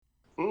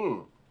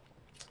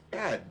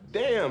God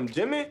damn,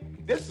 Jimmy.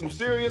 This some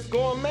serious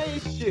gourmet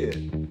shit.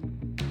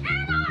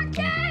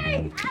 Anarchy!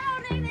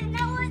 I don't even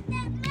know what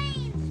that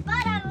means, but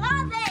I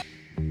love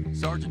it!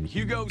 Sergeant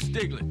Hugo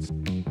Stiglitz.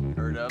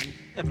 Heard of him?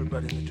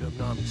 Everybody in the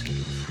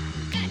Drumnomics.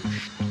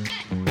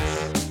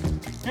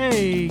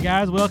 Hey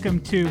guys, welcome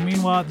to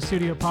Meanwhile at the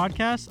Studio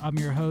podcast. I'm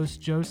your host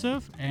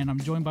Joseph, and I'm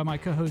joined by my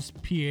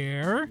co-host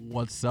Pierre,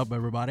 What's up,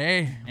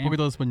 everybody? Un poquito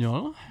de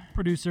español.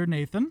 producer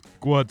Nathan,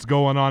 What's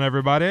going on,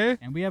 everybody?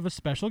 and we have a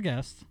special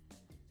guest.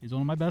 He's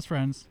one of my best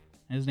friends,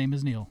 and his name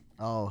is Neil.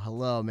 Oh,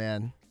 hello,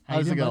 man. How you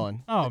How's it doing, bud?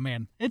 going? Oh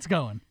man, it's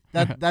going.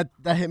 That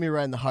hit me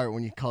right in the heart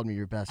when you called me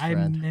your best I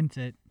friend. meant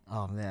it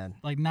Oh man,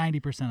 like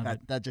 90% of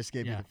it. that just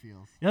gave Yeah. me the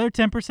feels. The other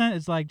 10%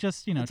 is like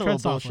just It's a tread little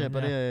softly. bullshit,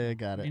 but yeah. yeah,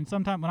 got I it. mean,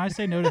 sometimes when I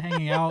say no to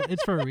hanging out,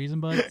 it's for a reason,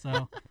 bud. So, all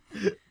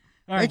right,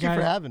 Thank you for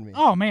guys. having me.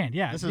 Oh man,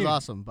 yeah, This dude. is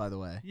awesome, by the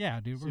way. Yeah,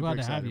 dude, we're Super glad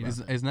to have excited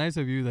you. about It's nice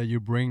of you that you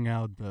bring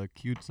out the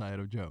cute side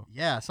of Joe.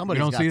 Yeah, We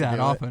somebody's don't got see to that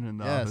do often it. in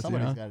the Yeah, office.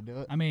 somebody's you know? got to do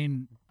it. I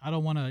mean, I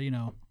don't want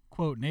to,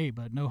 quote Nate,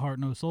 but no heart,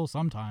 no soul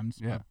sometimes.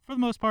 Yeah. But for the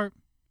most part,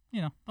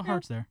 the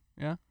heart's there.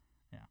 Yeah.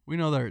 Yeah. We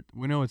know that.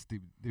 We know it's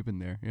deep in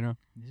there. You know.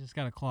 You just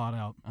got to claw it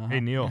out. Uh-huh.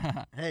 Hey, Neil.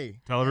 Hey,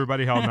 Tell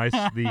everybody how nice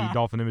the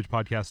Dolphin Image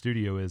Podcast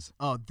studio is.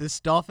 oh, this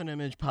Dolphin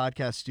Image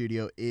podcast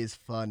studio is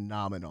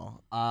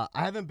phenomenal. I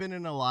haven't been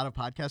in a lot of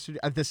podcast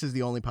studios. This is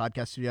the only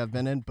podcast studio I've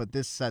been in, but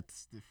this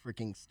sets the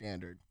freaking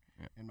standard,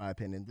 Yeah. in my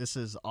opinion. This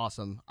is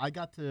awesome. I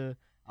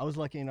was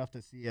lucky enough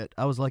to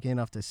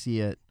see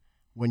it.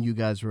 When you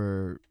guys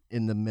were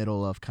in the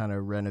middle of kind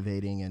of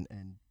renovating and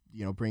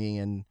bringing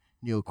in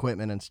new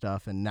equipment and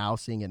stuff, and now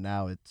seeing it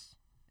now, it's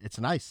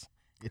nice.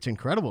 It's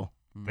incredible.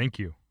 Thank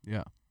you.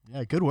 Yeah.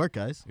 Yeah, good work,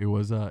 guys. It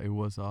was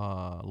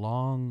a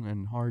long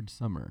and hard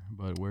summer,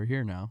 but we're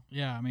here now.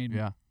 Yeah, I mean,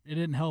 Yeah. it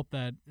didn't help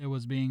that it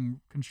was being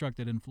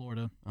constructed in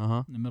Florida Uh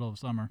huh. in the middle of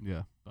summer.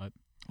 Yeah. But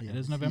Yeah, it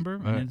is the heat- November,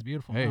 Right. and it's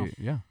beautiful Hey. now.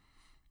 Yeah.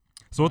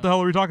 So what the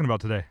hell are we talking about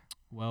today?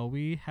 Well,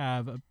 we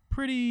have a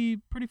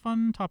pretty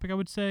fun topic, I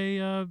would say,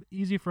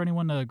 easy for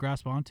anyone to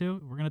grasp onto.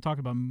 We're going to talk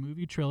about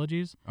movie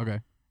trilogies Okay.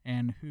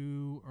 and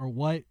who or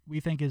what we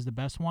think is the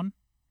best one,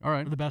 All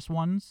right. or the best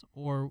ones,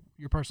 or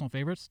your personal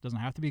favorites. Doesn't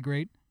have to be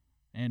great,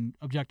 and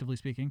objectively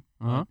speaking.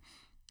 Uh huh.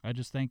 I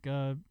just think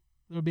there'll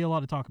be a lot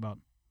to talk about.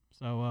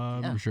 So,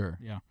 Yeah. For sure.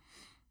 yeah.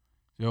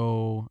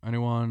 So,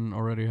 anyone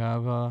already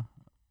have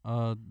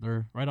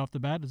their? Right off the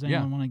bat, does Yeah.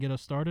 anyone want to get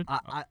us started?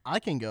 I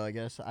can go, I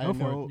guess. Go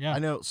for it, yeah. I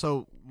know.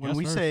 So when Yes,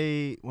 we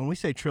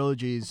first. say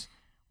trilogies,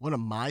 one of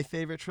my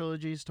favorite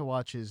trilogies to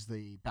watch is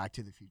the Back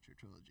to the Future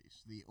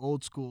trilogies. The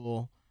old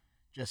school.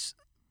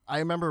 I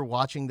remember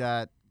watching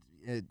that.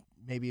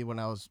 Maybe when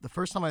the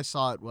first time I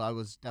saw it, well, I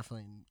was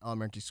definitely in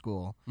elementary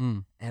school,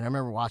 and I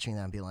remember watching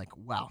that and being like,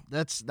 "Wow,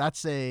 that's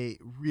a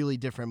really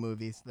different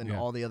movie than Yeah.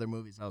 all the other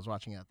movies I was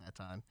watching at that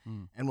time."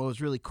 Mm. And what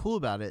was really cool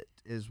about it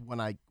is when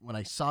I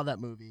saw that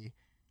movie,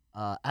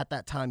 at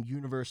that time,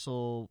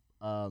 Universal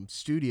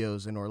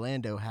Studios in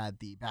Orlando had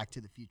the Back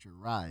to the Future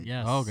ride.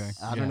 Yes. Oh, okay.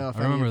 I Yeah, don't know if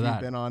I any of remember you that.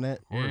 have been on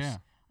it.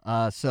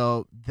 Yeah.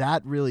 So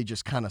that really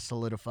just kind of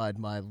solidified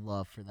my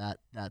love for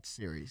that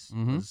series.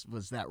 Mhm.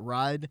 Was that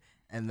ride,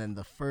 and then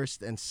the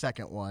first and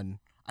second one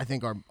I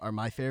think are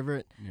my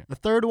favorite. Yeah. The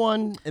third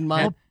one in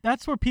my Well,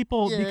 that's where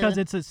people, Yeah. because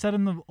it's set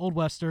in the old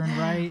western,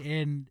 right?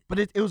 And but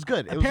it was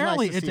good. It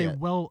apparently was nice it's to see a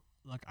it.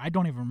 like I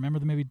don't even remember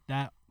the movie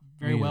that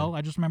very Me well. either.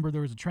 I just remember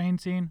there was a train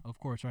scene, of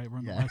course, right? We're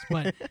in the Yeah. West,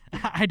 but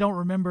I don't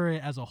remember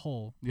it as a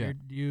whole. Yeah.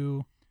 Do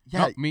you?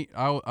 Yeah, No, me.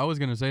 I was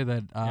gonna say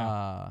that.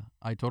 Yeah.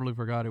 I totally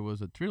forgot it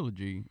was a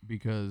trilogy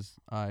because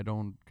I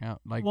don't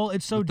count like. Well,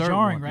 it's so the third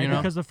jarring, one, right? you know?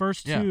 Because the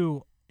first Yeah.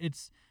 two,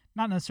 it's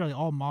not necessarily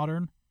all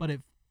modern, but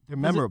they're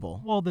memorable.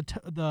 well,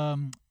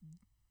 the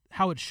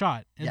how it's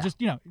shot, it's Yeah.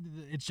 just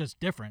it's just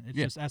different. It's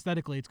Yeah. just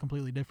aesthetically, it's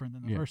completely different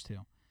than the Yeah. first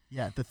two.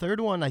 Yeah, the third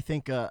one, I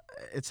think,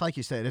 it's like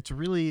you said, it's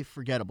really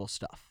forgettable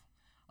stuff.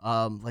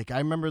 Like I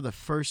remember the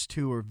first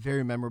two were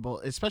very memorable,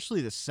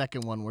 especially the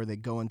second one where they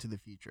go into the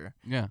future.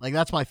 Yeah. Like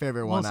that's my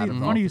favorite one. Well, see, out of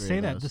all funny you three say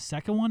of that. those. The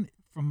second one,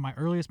 from my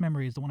earliest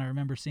memory, is the one I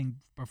remember seeing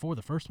before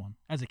the first one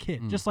as a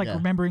kid. Mm. Just like Yeah.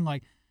 remembering,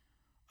 like,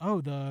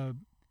 oh,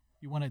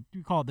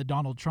 you call it the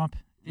Donald Trump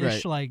ish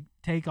Right. like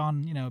take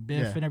on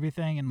Biff Yeah. and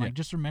everything, and like Yeah.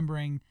 just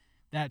remembering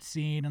that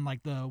scene and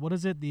like the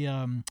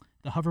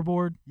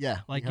hoverboard,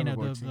 Yeah, like the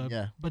hoverboard scene,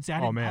 yeah. But see,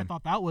 I man.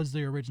 thought that was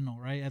the original,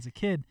 right, as a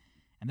kid,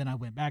 and then I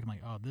went back. I'm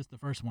like, oh, the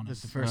first one This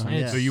is is the first one,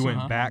 it's- yeah. So you went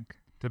Uh-huh. back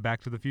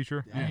to the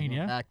Future? I mean,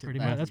 yeah, Back to pretty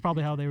Back much. to That's the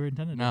probably how they were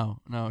intended. Now,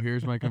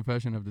 here's my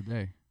confession of the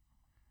day.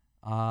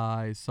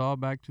 I saw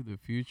Back to the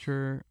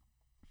Future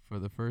for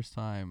the first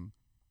time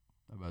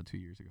about 2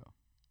 years ago.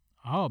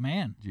 Oh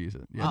man,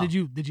 Jesus. Well,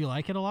 Yeah. did you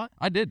like it a lot?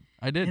 I did.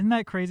 Isn't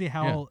that crazy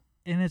how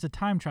and it's a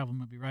time travel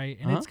movie, right?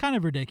 And it's kind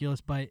of ridiculous,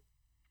 but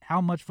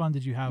how much fun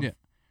did you have? Yeah.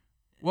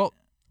 Well,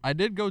 I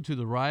did go to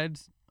the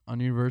rides on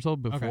Universal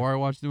before I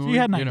watched the So movie. you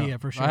had an know. idea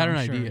for sure, I had an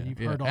I'm sure. idea. You've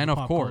yeah. heard all and the of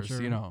pop course,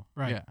 culture.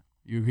 Right. yeah,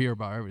 you hear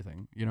about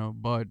everything,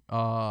 but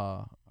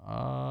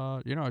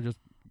I just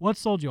What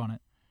sold you on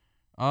it?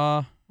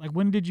 Like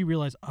when did you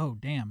realize, oh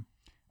damn?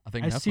 I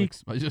think I see-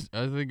 Netflix.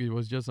 I think it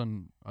was just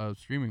on a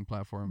streaming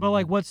platform. But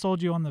like, what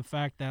sold you on the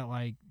fact that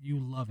like you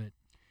love it?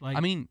 Like, I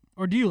mean,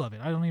 or do you love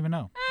it? I don't even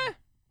know.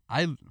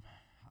 I'm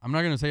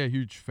not gonna say a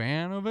huge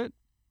fan of it,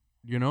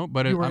 you know,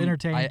 but You were I'm-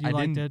 entertained, you I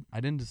liked didn't, it. I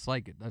didn't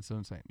dislike it. That's what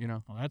I'm saying. You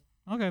know. Well,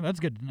 that's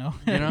good to know.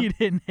 You know? You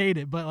didn't hate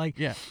it, but like,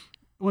 Yeah.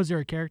 was there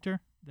a character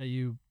that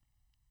you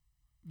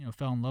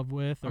fell in love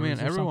with? Or I mean, is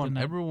there something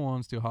that, everyone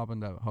wants to hop on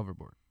that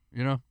hoverboard.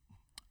 You know.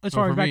 as so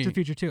far as for Back me- to the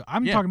Future too.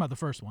 I'm Yeah. talking about the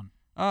first one.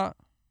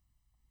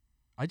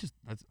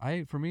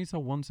 For me it's a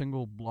one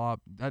single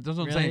blob. That's what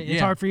I'm Really? saying.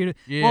 It's hard for you to.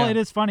 Yeah. Well, it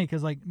is funny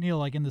because like Neil,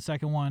 like in the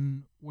second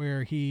one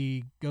where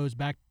he goes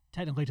back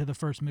technically to the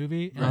first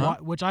movie, and Uh-huh.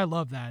 which I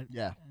love that.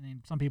 Yeah. I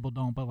mean, some people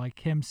don't, but like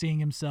him seeing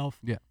himself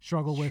Yeah.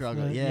 struggle with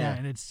Struggle, the, yeah.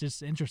 and it's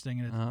just interesting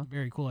and it's Uh-huh. a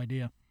very cool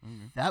idea.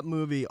 That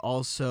movie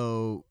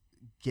also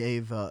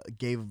gave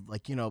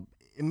like,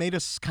 it made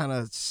us kind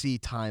of see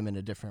time in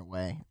a different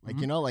way. Like,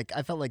 Mhm. like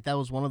I felt like that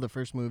was one of the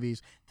first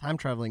movies, time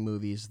traveling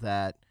movies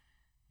that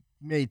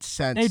made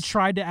sense. They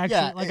tried to actually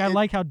Yeah, I it-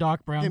 like how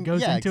Doc Brown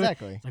goes yeah, into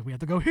exactly. it. It's like we have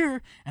to go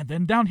here and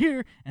then down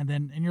here and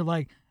you're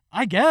like,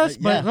 I guess,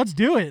 but yeah. let's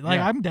do it. Like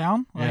Yeah. I'm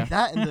down. Yeah. Like,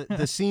 That and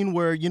the scene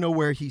where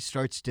where he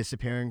starts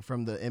disappearing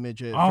from the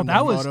image. oh, from the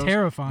that was photos.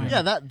 terrifying.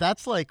 Yeah,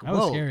 that's like That was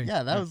whoa. scary.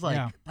 Yeah, that was like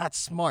Yeah. that's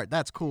smart.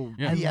 That's cool.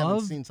 Yeah. We I haven't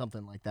love- seen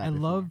something like that. I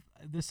before. love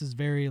this is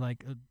very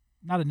like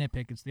not a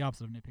nitpick. It's the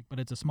opposite of nitpick, but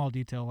it's a small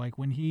detail. Like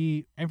when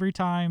every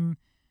time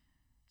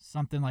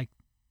something like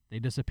they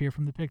disappear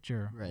from the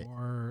picture, Right.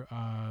 or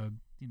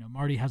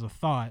Marty has a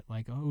thought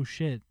like, oh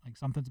shit, like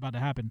something's about to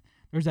happen.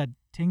 There's that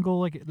tingle,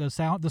 like the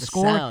sound, the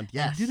score, sound,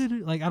 yes.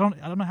 Like I don't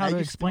know how I to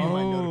used to explain put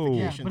my it. Oh, Yeah,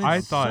 notifications but I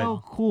it's thought-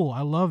 so cool.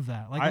 I love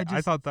that. Like I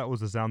I thought that was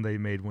the sound they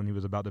made when he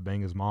was about to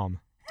bang his mom.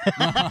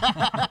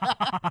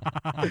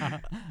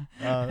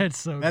 it's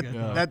so that, good.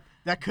 Yeah.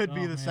 that could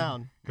be Oh, the man.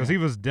 sound. Because he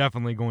was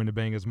definitely going to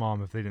bang his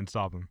mom if they didn't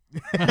stop him.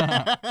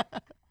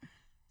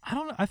 I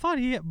don't know. I thought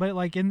but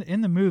like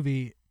in the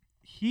movie,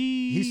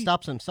 He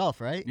stops himself,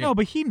 right? No,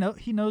 but he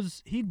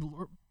knows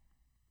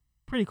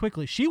pretty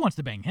quickly. She wants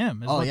to bang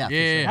him. is Oh what- yeah, for Yeah,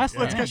 sure. yeah, That's yeah.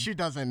 the It's thing. because she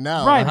doesn't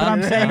know. Right, but I'm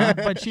Uh-huh. saying,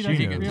 but she She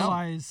doesn't knows.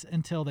 realize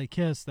until they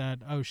kiss that,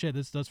 oh shit,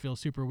 this does feel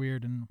super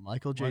weird, and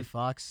Michael J. What?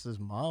 Fox's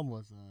mom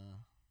was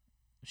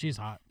she's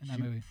hot in that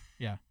She- movie.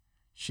 Yeah,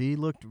 she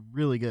looked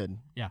really good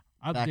yeah.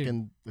 back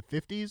in the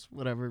 50s,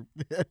 whatever.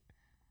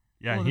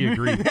 Yeah, Well, he the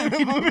agreed.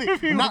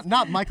 movie was-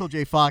 not Michael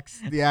J. Fox,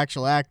 the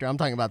actual actor. I'm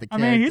talking about the I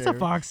character. mean, he's a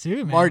fox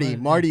too, man. but-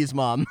 Marty's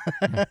mom.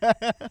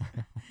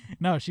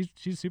 No, she's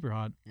super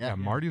hot. Yeah,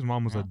 Marty's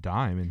mom was Yeah. a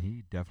dime, and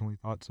he definitely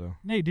thought so.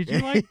 Nate, did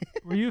you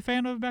were you a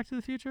fan of Back to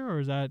the Future, or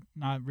is that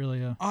not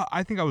really a?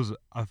 I think I was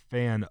a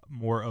fan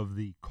more of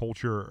the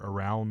culture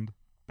around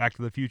Back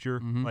to the Future,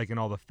 Mhm. like in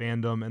all the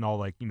fandom and all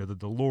like the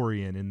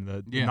DeLorean and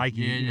the Yeah,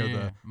 Nike, yeah, yeah.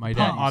 the My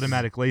pump daddy's.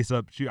 automatic lace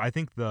up shoe. I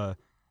think the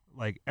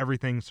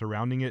everything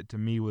surrounding it to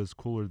me was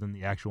cooler than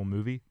the actual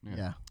movie.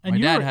 Yeah. And My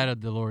you dad were- had a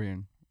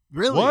DeLorean.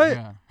 Really? What?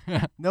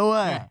 Yeah. No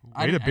way.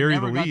 Yeah. Way to bury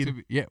the never got lead. to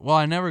be- well,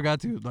 I never got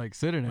to like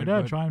sit in it. My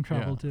dad but, time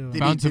travel yeah. too. Did he,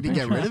 Found did he some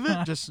get rid of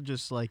pictures. it?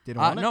 Just like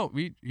didn't want it? No,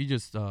 he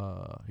just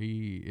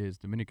he is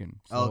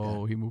Dominican, so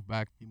Oh, okay. he moved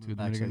back He moved to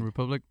back, Dominican so-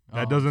 Republic.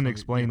 That So doesn't he-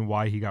 explain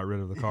why he got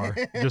rid of the car.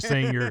 Just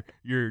saying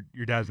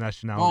your dad's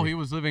nationality. Oh, he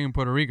was living in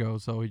Puerto Rico,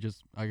 so he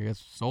just I guess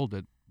sold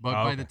it. But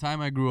Oh, by okay. the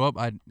time I grew up,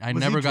 I Was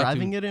never he got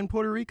driving to. it in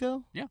Puerto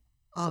Rico? Yeah.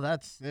 Oh,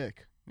 that's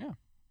sick. Yeah.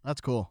 That's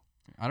cool.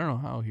 I don't know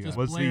how he Just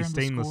got. Was the blaring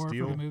stainless score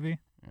steel? for the movie.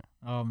 Yeah.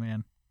 Oh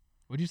man,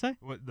 what'd you say?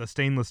 What, the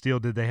stainless steel?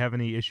 Did they have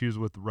any issues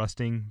with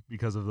rusting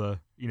because of the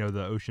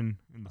the ocean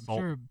and the I'm salt?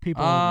 sure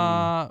people.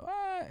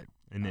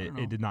 And I it, don't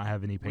know. it did not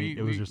have any paint. We,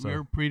 it was just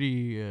we're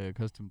pretty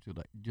accustomed to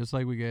just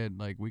like we get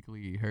like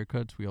weekly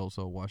haircuts. We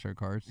also wash our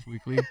cars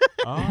weekly.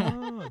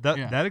 Oh, that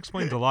Yeah. that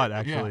explains a lot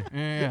actually.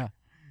 Yeah.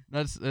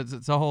 That's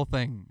it's a whole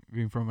thing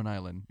being from an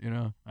island.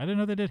 I didn't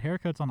know they did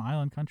haircuts on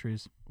island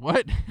countries.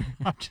 What?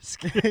 I'm just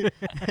kidding.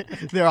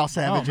 They're all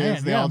savages.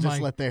 man, they yeah, all I'm just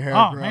like, let their hair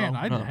oh grow. man,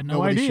 I No. had no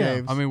Nobody idea.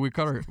 shaves. I mean, we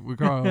cut our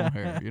own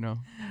hair.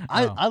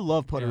 I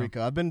love Puerto Yeah.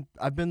 Rico.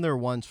 I've been there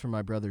once for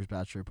my brother's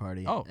bachelor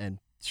party. Oh. And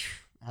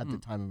had the Hmm.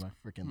 time of my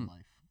freaking Hmm.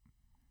 life.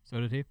 So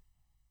did he?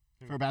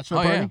 For a bachelor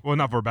Oh, party? yeah. Well,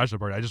 not for a bachelor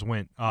party. I just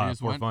went just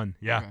for went? fun.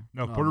 Yeah. Okay.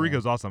 No, Oh, Puerto man.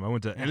 Rico's awesome. I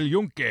went to El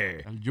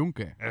Yunque. El Yunque.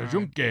 El Alright.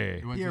 Yunque.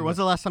 You went Here, to when's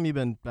the last time you've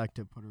been back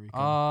to Puerto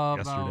Rico?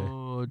 Yesterday.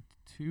 About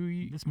 2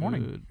 years. This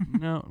morning.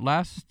 No,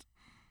 last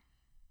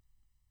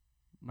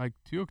like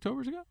 2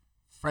 Octobers ago.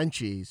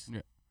 Frenchies.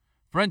 Yeah.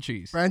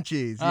 Frenchies.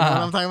 Frenchies. You know what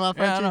I'm talking about?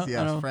 Yeah, I Frenchies? know,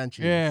 I Yes, know.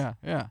 Frenchies.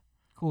 Yeah.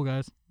 Cool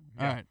guys.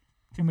 All right.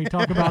 Can we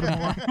talk about it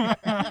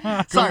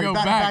more? Sorry, go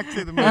back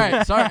to the movie. All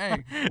right. Sorry.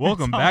 Hey,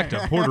 Welcome back to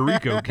Puerto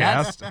Rico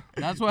cast.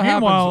 that's what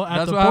Meanwhile, happens. at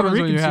That's the what Puerto happens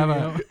when Rican you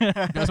have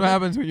studio. that's what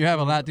happens when you have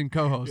a Latin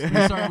co-host. We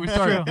start. That's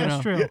true. You know.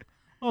 That's true.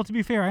 Well, to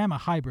be fair, I am a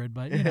hybrid,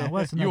 but well,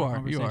 that's another You are.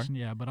 conversation.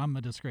 Yeah, but I'm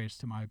a disgrace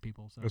to my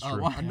people. So. That's Oh,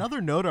 true. well,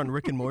 another note on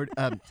Rick and Morty.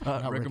 Not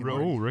Rick and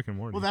Morty. Oh, Rick and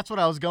Morty. Well, that's what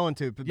I was going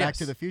to. But Back to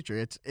Yes. the Future.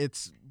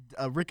 It's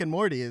Rick and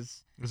Morty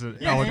is It's an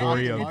Yeah,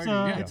 allegory yeah, of. It's Marty,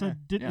 a, yeah. it's a,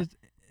 di- Yeah.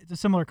 it's a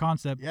similar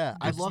concept. Yeah,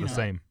 I It's love the that.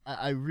 same.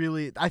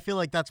 I feel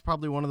like that's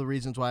probably one of the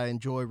reasons why I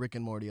enjoy Rick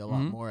and Morty a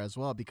lot Mhm. more as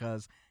well,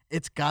 because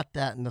it's got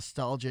that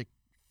nostalgic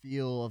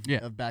feel of, Yeah.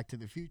 of Back to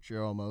the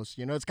Future almost.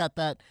 You know, it's got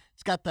that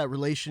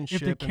relationship.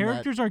 If the and that-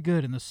 characters are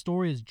good and the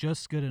story is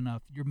just good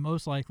enough, you're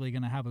most likely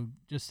gonna have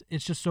it's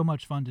just so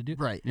much fun to do.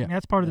 right. I mean,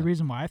 that's part of the Yeah.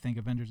 reason why I think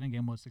Avengers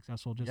Endgame was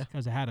successful, just Yeah.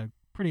 because it had a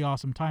pretty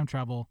awesome time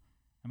travel.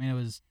 I mean, it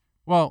was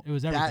Well,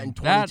 everything. That and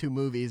That- 22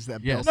 movies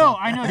that Yes. built No, up.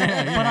 I know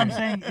that, Yeah, but I'm yeah.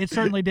 saying it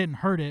certainly didn't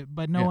hurt it.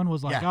 But no Yeah. one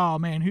was like, Yeah. "Oh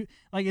man, who?"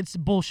 Like it's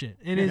bullshit.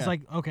 It is Yeah.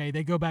 like, okay,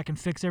 they go back and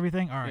fix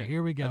everything. All right, Yeah.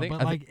 here we go. think-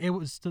 But I like it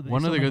was still, one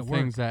of still the made good it work.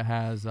 things that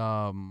has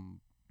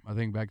I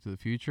think Back to the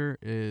Future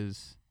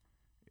is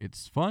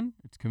it's fun,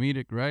 it's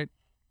comedic, right?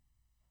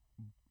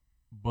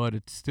 But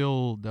it's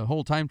still the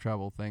whole time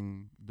travel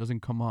thing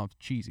doesn't come off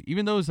cheesy,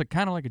 even though it's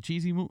kind of like a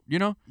cheesy movie, you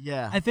know?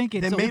 Yeah. I think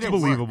it's they made it's it It's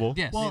work. believable.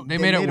 Yes, Well, they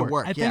made it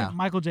work. I think yeah.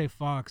 Michael J.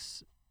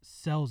 Fox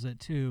sells it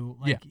too.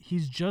 Yeah. Like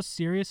he's just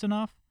serious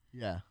enough,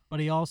 Yeah. but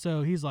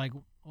he's like,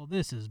 well,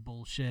 this is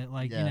bullshit.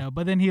 Like Yeah.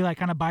 but then he like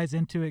kind of buys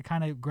into it,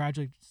 kind of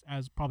gradually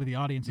as probably the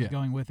audience is Yeah.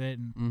 going with it,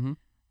 and Mm-hmm.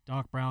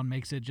 Doc Brown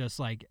makes it just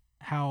like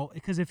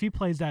because if he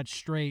plays that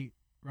straight,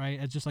 right,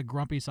 as just like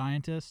grumpy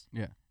scientist,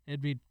 Yeah.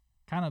 it'd be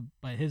kind of,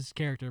 but his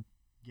character.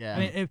 Yeah. I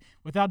mean,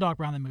 without Doc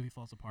Brown, the movie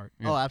falls apart.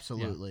 Yeah. Oh,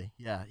 absolutely.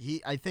 Yeah.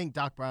 I think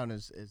Doc Brown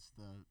is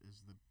the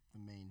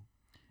main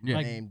Yeah.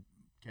 Like, main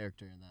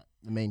character in that.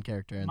 The main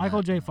character in Michael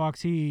that, J. yeah.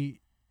 Fox, he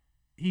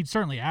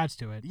certainly adds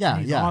to it. Yeah,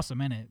 and he's yeah.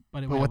 awesome in it.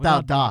 But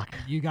without Doc.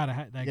 you gotta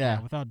have that. Yeah.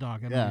 Yeah, without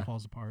Doc, that Yeah. movie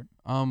falls apart.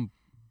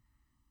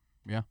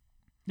 Yeah.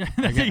 Yeah,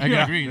 I can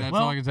agree. That's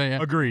well, all I can say.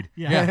 Yeah. Agreed.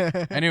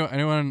 Yeah.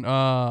 Anyone?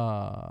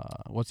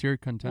 What's your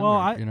contender? Well,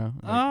 I- you know.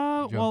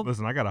 Joe? well,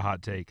 Listen, I got a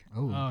hot take.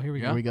 oh, here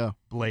we Yeah. Here go. we go.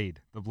 Blade,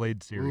 the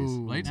Blade series.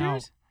 Ooh. Blade Now-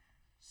 series?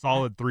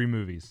 Solid 3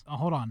 movies.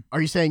 Hold on. Are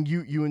you saying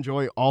you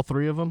enjoy all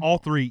three of them? All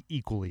 3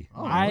 equally.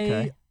 Oh,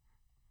 okay.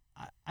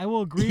 I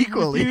will agree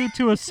Equally. with you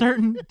to a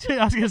certain.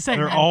 I was gonna say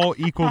They're man, all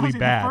I equally was gonna-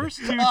 bad. The first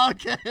two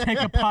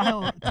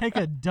Okay. take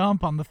a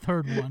dump on the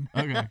third one.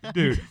 Okay.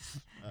 Dude,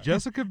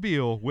 Jessica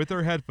Biel with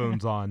her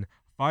headphones on,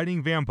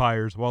 fighting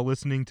vampires while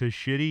listening to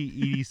shitty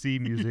EDC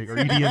music or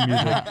EDM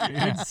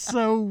music. It's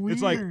so weird.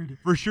 It's like,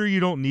 for sure you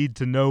don't need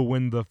to know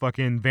when the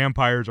fucking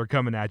vampires are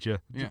coming at you.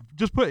 Yeah.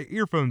 Just put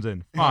earphones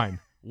in. Fine.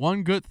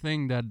 One good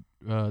thing that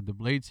the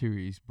Blade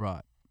series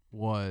brought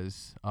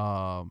was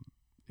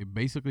it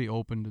basically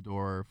opened the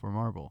door for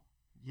Marvel.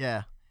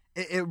 Yeah.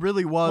 It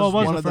really was, Well, it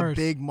was one the of the first.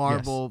 big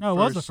Marvel. No, it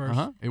was the first.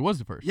 It was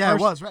the first. Yeah, First-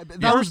 it was right. But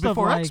that was first of,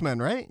 before like- X-Men,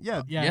 right?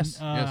 Yeah. Yeah, Yes,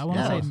 and, yes, I want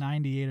to yeah. say It was.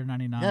 98 or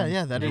 99.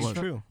 Yeah, that It is was.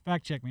 true.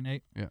 Fact check me,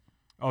 Nate.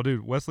 Oh,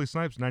 dude, Wesley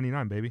Snipes,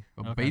 99, baby.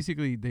 But Okay.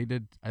 basically, they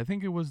did. I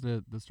think it was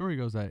the story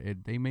goes that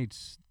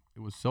it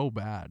was so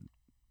bad.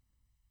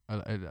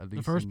 At The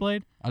least first in,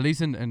 Blade. At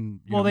least in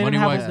Well, they money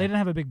didn't have wise, they didn't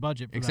have a big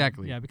budget. For that.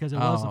 Exactly. Yeah, because it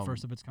was the Um,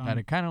 first of its that kind.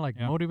 it kind of like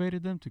Yeah.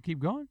 motivated them to keep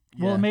going.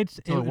 Well, Yeah. it made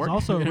it So it was worked,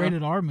 also you a know?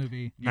 rated R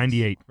movie,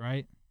 98.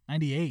 right?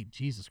 98.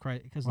 Jesus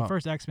Christ, because the Wow.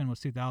 first X-Men was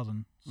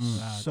 2000.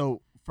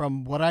 So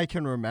from what I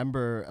can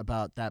remember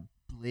about that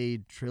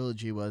Blade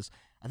trilogy was,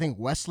 I think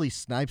Wesley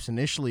Snipes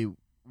initially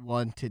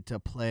wanted to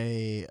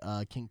play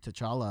King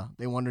T'Challa.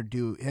 They wanted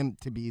to do him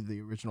to be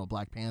the original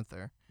Black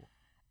Panther.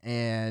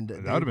 And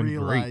That they would've been great.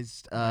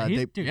 realized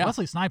Dude, yeah.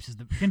 Wesley Snipes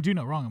can do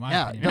no wrong in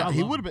my opinion. I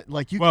he love would him. have been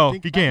like you. Well,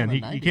 could think he back in can. the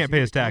He 90s, can't pay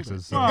his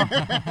would've killed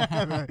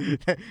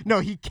taxes, it. No,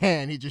 he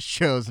can. He just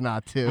chose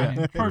not to. I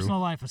mean, personal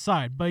life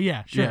aside, but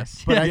yeah, sure.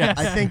 Yes. But yeah,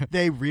 I think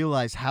they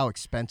realized how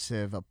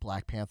expensive a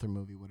Black Panther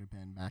movie would have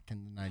been back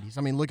in the 90s.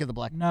 I mean, look at the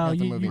Black no,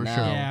 Panther you, movie For now.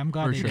 sure. yeah, I'm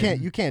glad For they sure.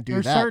 didn't. You can't do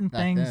There's that. certain back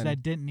things then.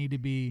 that didn't need to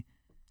be.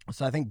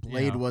 So I think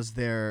Blade Yeah. was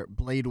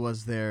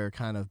their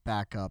kind of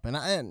backup,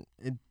 and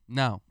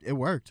Now, it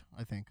worked.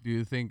 I think. do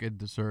you think it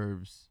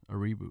deserves a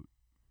reboot?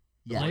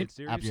 Yeah, Blade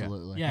series?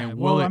 absolutely. Yeah, And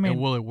well, will it, I mean,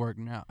 and will it work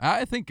now?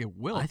 I think it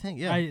will. I think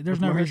yeah. there's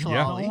With no Mahershala reason.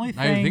 Yeah. The Ali. only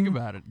Now you think thing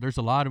about it. There's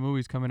a lot of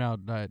movies coming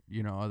out that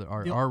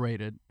are The-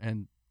 R-rated,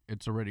 and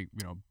it's already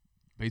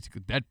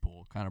basically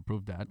Deadpool kind of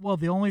proved that. Well,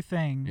 the only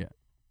thing. Yeah.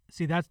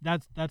 See, that's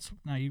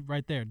now you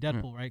right there,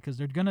 Deadpool, right? Because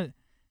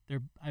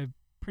I'm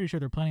pretty sure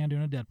they're planning on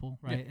doing a Deadpool,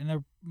 right? Yeah. And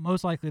they're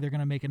most likely they're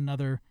gonna make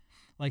another,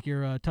 like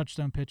your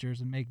Touchstone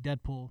Pictures, and make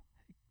Deadpool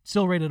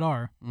still rated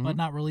R, but Mhm.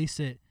 not release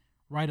it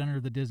right under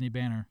the Disney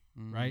banner,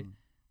 right? Mm.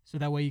 So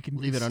that way you can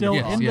Leave it still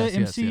under in R. Yes, the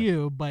yes,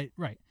 MCU, but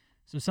right.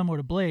 So similar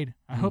to Blade,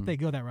 I hope Mhm. they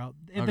go that route.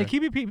 If Okay. they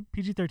keep it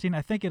PG-13,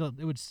 I think it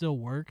would still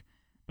work.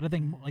 But I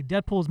think like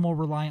Deadpool is more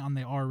reliant on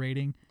the R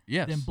rating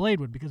Yes. than Blade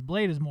would, because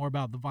Blade is more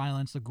about the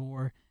violence, the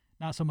gore,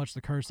 not so much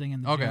the cursing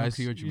and the Okay, I jokes.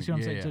 see what you mean. see what I'm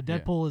Yeah, saying? yeah, So yeah.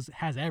 Deadpool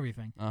has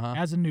everything. Uh-huh.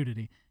 Has the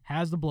nudity,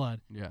 has the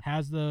blood, Yeah.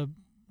 has the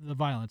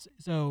violence.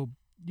 So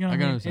you know I what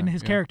can I mean? understand, And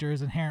his yeah. character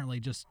is inherently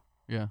just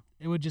Yeah.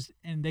 it would just,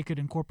 and they could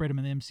incorporate him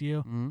in the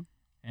MCU hmm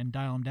and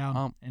dial him down,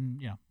 Um, and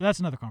but that's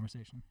another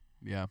conversation.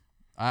 Yeah.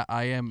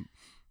 I am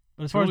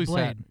But as far truly as Blade,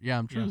 sad. Yeah,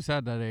 I'm truly Yeah.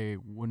 sad that they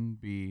wouldn't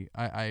be.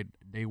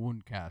 They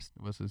wouldn't cast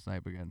Wesley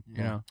Snipes again. You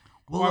Yeah.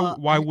 know.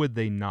 Why would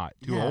they not?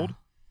 Too yeah. old?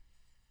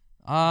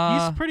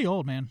 he's pretty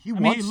old, man. He I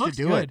mean, wants he looks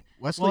to do good. it.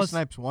 Wesley Well, it's-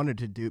 Snipes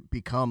wanted to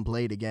become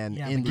Blade again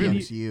Yeah, in but the can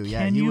MCU. you-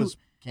 Yeah, can he you- was.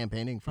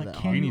 campaigning for Like,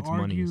 that. can He you needs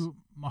monies. argue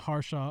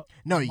Mahershala?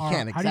 No, you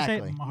can't. How do you say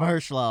Exactly. it?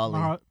 Mahershala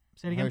Ali.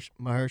 Say it again.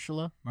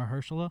 Mahershala.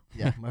 Mahershala.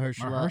 Yeah,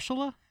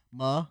 Mahershala.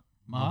 Mahershala.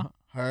 Ma.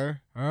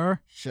 Her.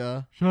 Her.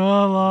 Sha.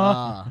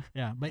 Shala.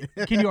 Yeah, but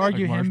can you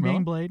argue him Marshmallow?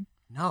 being Blade?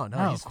 No,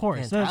 No, he's of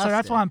course. So fantastic.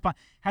 that's why I'm fine.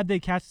 Had they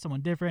cast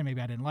someone different,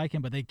 maybe I didn't like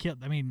him, but they killed.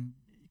 I mean,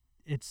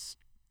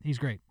 he's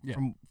great. Yeah.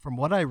 From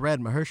what I read,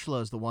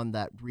 Mahershala is the one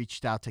that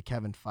reached out to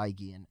Kevin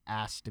Feige and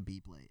asked to be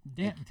Blade.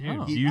 Damn, dude.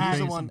 Oh. He's you the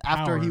some one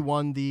after he power.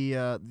 won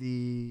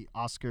the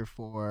Oscar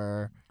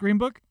for Green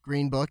Book.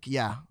 Green Book.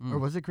 Yeah, or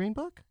Mm. was it Green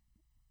Book?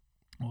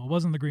 Well, it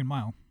wasn't the Green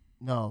Mile.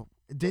 No,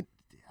 it did.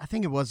 I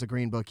think it was the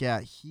Green Book.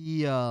 Yeah,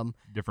 he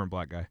Different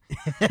black guy.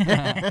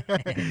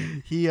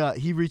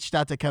 he reached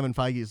out to Kevin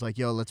Feige. He's like,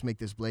 "Yo, let's make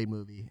this Blade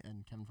movie,"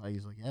 and Kevin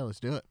Feige's like, "Yeah, let's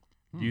do it."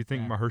 Do you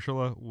think Yeah.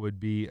 Mahershala would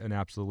be an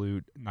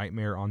absolute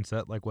nightmare on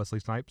set like Wesley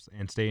Snipes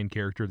and stay in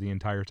character the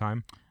entire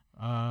time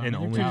and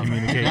only doubt it.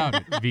 communicate Doubt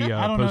it. I via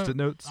don't know. post-it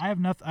notes? I have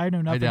nothing. I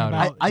know nothing doubt it.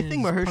 about. I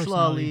think his Mahershala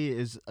personality. Ali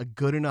is a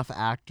good enough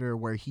actor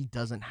where he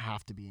doesn't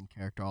have to be in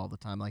character all the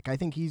time. Like I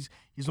think he's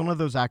one of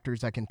those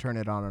actors that can turn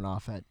it on and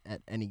off at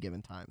any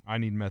given time. I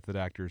need method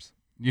actors.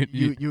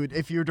 You would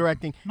if you're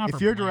directing Not if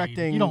for you're Blade.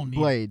 directing you don't need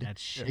Blade, that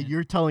shit.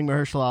 you're telling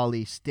Mahershala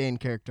Ali stay in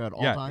character at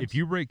all Yeah, times. if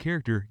you break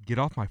character, get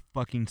off my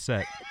fucking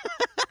set.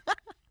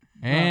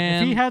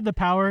 and if he had the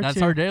power that's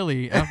to, our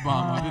daily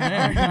F-bomb of the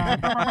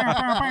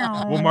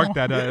day. We'll mark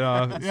that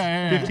at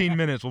yeah. 15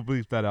 minutes. We'll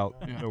bleep that out.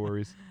 Yeah. No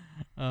worries.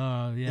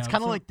 Yeah, it's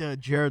kind of so- like the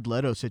Jared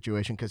Leto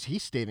situation because he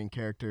stayed in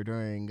character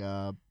during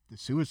the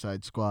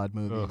Suicide Squad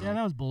movie. Ugh. Yeah,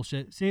 that was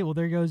bullshit. See, well,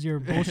 there goes your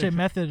bullshit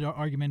method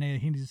argument.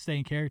 He needs to stay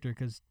in character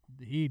because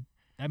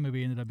that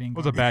movie ended up being It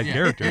was a garbage. bad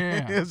character.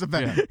 it was a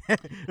bad, Yeah.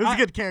 it was a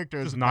good character.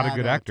 It was Just not a bad,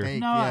 good actor. take,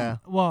 No, yeah.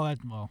 well, I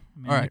mean, All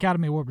right.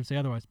 Academy Award would say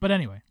otherwise. But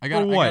anyway, I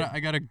got what? I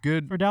got a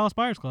good for Dallas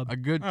Buyers Club, a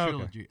good Oh, okay.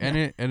 trilogy, and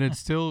it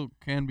still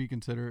can be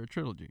considered a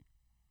trilogy,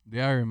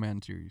 the Iron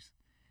Man series.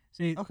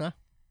 see, Okay.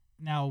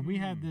 now we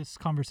had this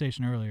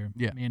conversation earlier,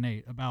 Yeah. me and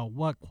Nate, about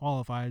what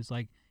qualifies.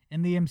 Like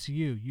in the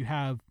MCU, you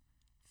have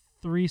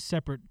 3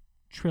 separate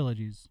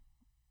trilogies.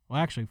 Well,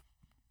 actually,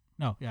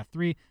 no, yeah,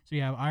 3. So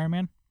you have Iron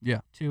Man,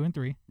 Yeah. 2 and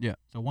 3. Yeah.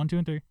 So 1, 2,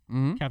 and 3.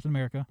 Mm-hmm. Captain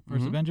America,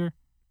 First Mhm. Avenger,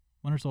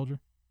 Winter Soldier,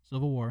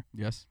 Civil War,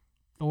 Yes.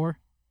 Thor,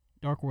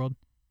 Dark World,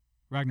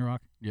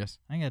 Ragnarok. Yes.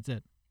 I think that's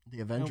it.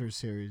 The Avengers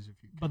series,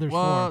 if you. But there's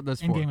Well, 4.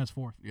 that's Endgame 4. is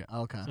 4th.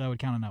 Okay. So that would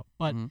count it out.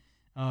 But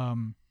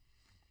Mhm.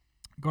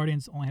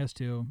 Guardians only has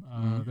 2.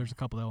 Mhm. There's a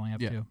couple that only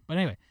have Yeah. 2. But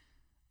anyway,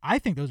 I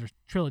think those are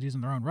trilogies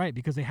in their own right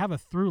because they have a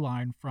through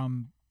line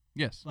from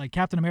Yes. like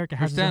Captain America They're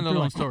has its own through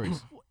line. standalone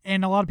stories.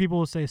 And a lot of people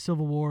will say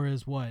Civil War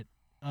is what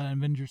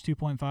Avengers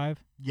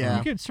 2.5. Yeah.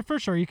 You could, so for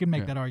sure you can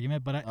make Yeah. that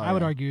argument, but Oh, I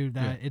would yeah. argue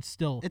that it's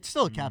still It's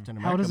still a Captain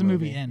America. how does the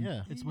movie movie end?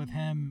 Yeah. It's with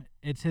him.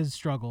 It's his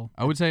struggle.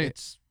 I would say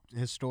It's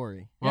his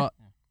story. well,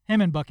 Him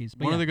and Bucky's.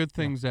 But one yeah. of the good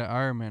things that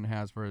Iron Man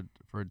has for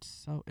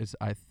itself is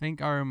I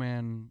think Iron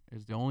Man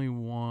is the only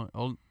one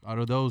out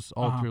of those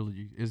all Uh-huh.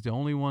 trilogies is the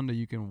only one that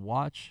you can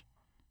watch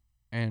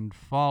and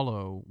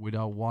follow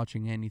without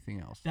watching anything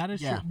else. That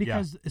is Yeah. true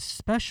because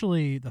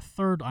especially the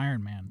third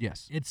Iron Man.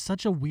 Yes. It's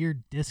such a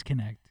weird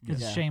disconnect because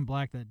Yeah. it's Shane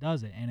Black that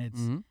does it, and it's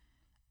Mhm.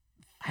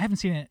 I haven't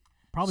seen it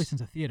probably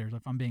since the theaters.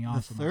 If I'm being The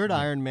honest. with third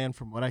myself. Iron Man,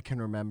 from what I can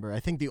remember, I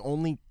think the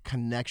only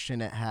connection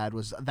it had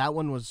was that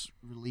one was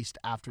released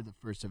after the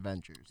first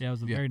Avengers. Yeah, it was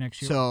the Yeah. very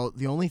next year. So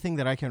the only thing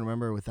that I can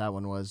remember with that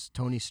one was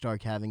Tony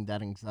Stark having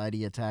that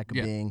anxiety attack of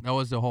Yeah, being. that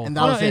was the whole And thing.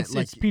 that well, was it,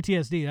 it's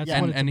PTSD. That's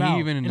Yeah. what and it's and about. he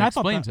even and I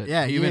thought explains that, it.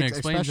 Yeah, he he even ex-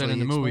 explains that in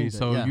the especially movie, explains it,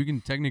 so yeah. you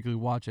can technically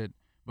watch it.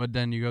 But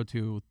then you go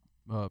to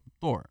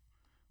Thor,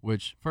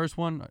 which first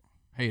one I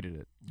hated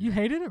it. You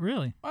hated it,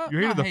 really? You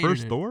hated Not the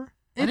first it. Thor?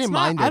 I didn't It's not-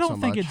 mind it I don't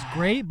so think much. it's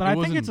great, but It I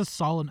think it's wasn't- a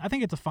solid. I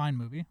think it's a fine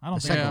movie. I don't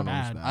The think second it's one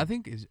was bad. bad. I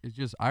think it's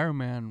just Iron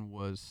Man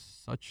was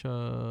such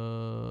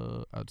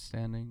a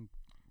outstanding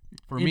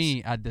for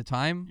me at the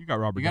time. You got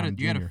Robert You gotta,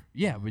 Downey you Jr. gotta,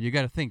 yeah, but you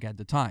got to think at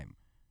the time,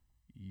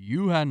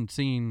 you hadn't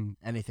seen,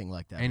 Anything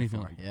like that. Anything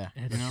before. like that.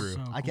 Yeah. It's That's true.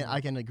 so I can cool.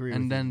 I can agree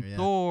and with then you. there, yeah.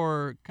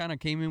 Thor kind of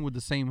came in with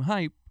the same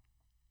hype,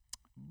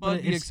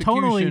 but the it's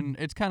totally- execution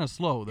it's kind of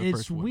slow. The It's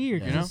first one,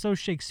 weird Yeah. because you know? it's so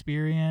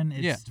Shakespearean.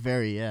 It's Yeah. It's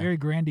very very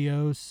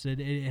grandiose.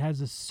 It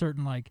has a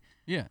certain like.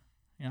 Yeah,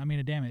 I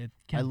mean, damn it.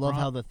 I love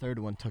how the third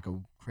one took a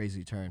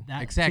crazy turn.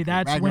 that, exactly. See,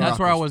 that's when Ragnarok That's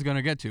where I was was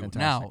gonna get to.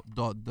 fantastic.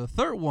 Now the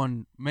third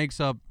one makes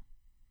up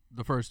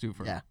the first two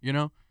for me. Yeah. You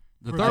know,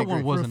 the For- third I one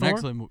agree. was For an Thor?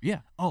 excellent movie.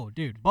 Yeah, Oh,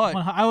 dude. But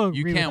Well, I would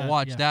you agree with can't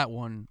watch yeah. that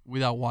one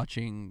without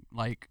watching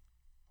like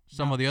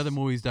some Now, of the other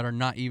movies that are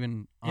not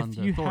even on if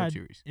the you Thor had-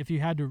 series. If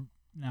you had to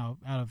now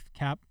out of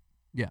Cap,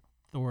 Yeah.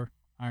 Thor,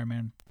 Iron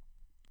Man,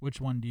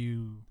 which one do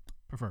you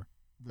prefer?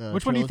 The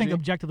Which one do you think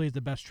trilogy? objectively is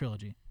the best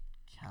trilogy?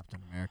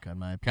 Captain America, in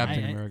my opinion.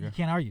 Captain I- America. You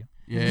can't argue.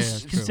 Yeah, It's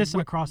that's true.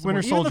 consistent across the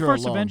Winter board. Even the Soldier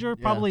first alone, Avenger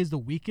yeah. probably is the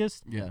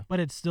weakest, Yeah. but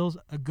it's still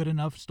a good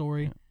enough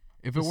story. Yeah.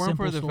 If it It's a weren't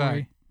for simple the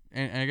story. fact,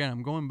 and again,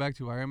 I'm going back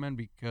to Iron Man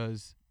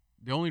because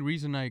the only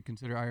reason I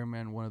consider Iron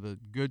Man one of the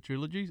good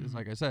trilogies is, Mhm.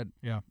 like I said,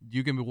 Yeah.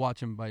 you can be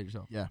watching by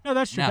yourself. Yeah. No,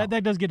 that's true. Now-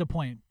 That does get a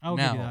point. I will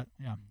give you now- that.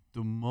 Yeah.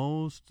 The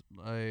most,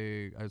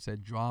 I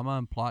said, drama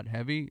and plot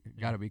heavy,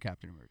 got to be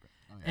Captain America.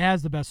 It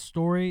has the best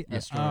story.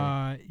 Best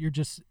story. You're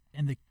just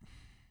in the.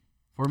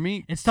 For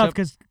me, It's tough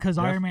Sep- because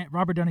Iron Man,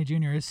 Robert Downey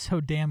Jr. is so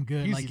damn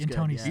good. He's like in good,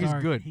 Tony yeah. He's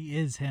Stark, good. he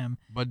is him.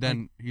 but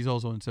then he's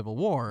also in Civil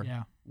War,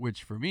 Yeah.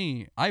 which for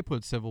me, I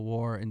put Civil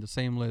War in the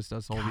same list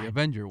as all the God.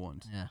 Avenger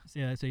ones.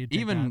 Yeah. So you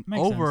Even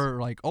Makes over sense.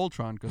 like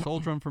Ultron, because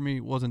Ultron for me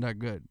wasn't that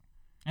good.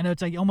 I know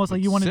it's like almost But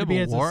like you wanted to be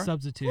Civil as War? a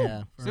substitute.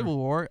 Yeah. for- Civil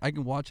War, I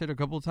can watch it a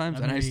couple of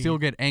times I and I mean, still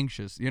get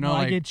anxious. You know, No, I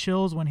like get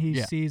chills when he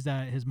Yeah. sees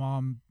that his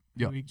mom,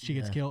 Yeah. she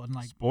gets Yeah. killed and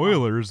like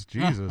Spoilers,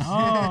 Jesus.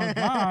 Oh,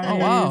 guys. Oh,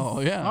 wow,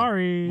 yeah.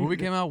 Sorry. movie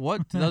came out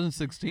what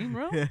 2016,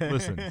 bro?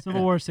 Listen,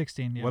 Civil War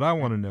 16. Yeah. what I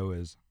want to know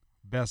is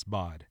best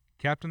bod,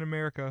 Captain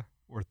America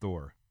or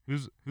Thor?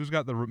 Who's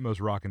got the most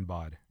rockin'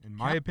 bod? In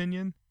my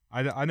opinion,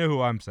 I know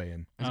who I'm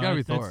saying. It's gotta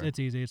be that's- Thor. It's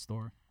easy. It's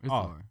Thor. It's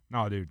Oh, Thor.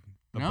 no, dude.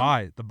 The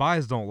No?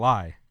 buys don't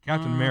lie.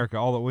 Captain America,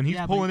 all the when he's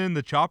yeah, but- pulling in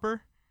the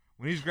chopper,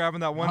 when he's grabbing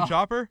that one Oh.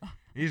 chopper,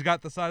 he's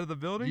got the side of the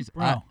building. Jeez,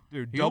 Bro.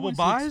 Dude, he double always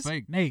looks buys?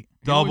 fake. Nate.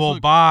 He always Double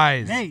look-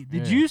 buys. Nate,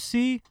 did Yeah. you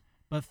see?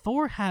 But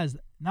Thor has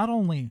not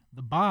only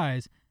the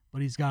buys,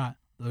 but he's got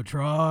the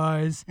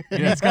tries and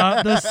Yeah. he's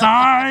got the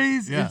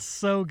size. Yeah. It's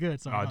so good.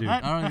 Sorry Oh, about dude.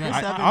 that. Not only that,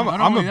 Chris Evans- I'm not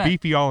a only that,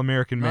 beefy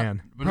all-American not-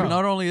 man. But Bro,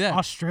 not only that,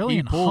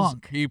 Australian he pulls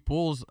hunk. he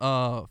pulls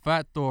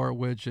Fat Thor,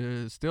 which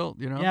is still,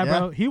 you know, Yeah, Yeah.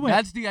 bro. He went.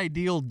 that's the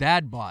ideal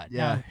dad bod.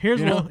 Yeah. Here's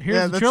You know? here's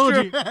Yeah, the that's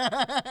trilogy.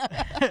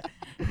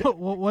 true.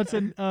 What's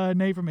a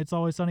name from It's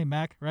Always Sunny?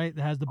 Mac, right?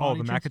 That has the Oh, body.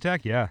 the tricks. Mac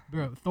Attack? Yeah.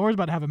 Bro, Thor's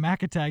about to have a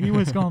Mac attack. He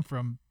was going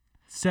from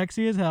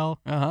sexy as hell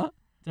Uh-huh.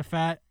 to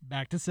fat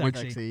back to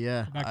sexy. Sexy,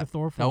 yeah. Back to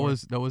Thor 4.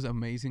 That was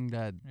amazing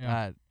that Yeah.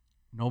 that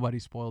nobody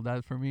spoiled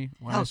that for me.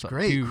 When That I was saw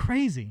great. two-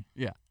 crazy.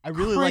 I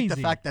really like the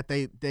Crazy. fact that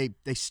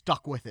they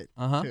stuck with it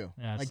Uh-huh. too.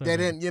 Yeah, Like so they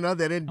good. didn't,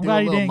 they didn't I'm do glad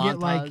a he little didn't montage. get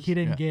like he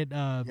didn't Yeah.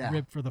 get Yeah.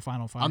 ripped for the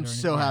final fight. I'm or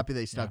so anything. happy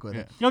they stuck with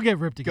Yeah. it. He'll get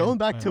ripped again. Going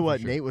back but- to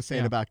what sure. Nate was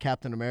saying Yeah. about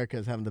Captain America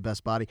as having the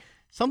best body,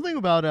 something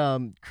about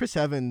Chris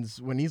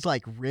Evans when he's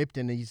like ripped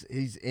and he's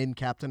in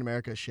Captain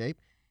America shape,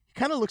 he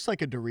kind of looks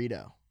like a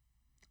Dorito.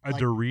 A Like-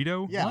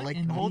 Dorito? Yeah, What like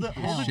in hold the a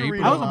hold a shape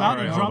Dorito. I was about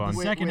Alright, to hold drop on.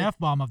 the second With-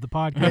 F-bomb of the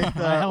podcast.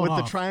 with, I held with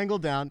the off. triangle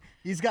down.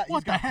 He's got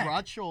What the heck?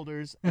 broad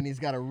shoulders and he's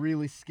got a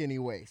really skinny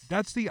waist.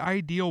 That's the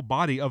ideal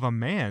body of a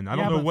man. I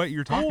Yeah, don't know but what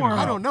you're talking Thor- about.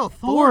 I don't know.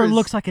 Thor is-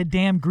 looks like a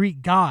damn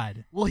Greek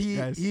god. well, he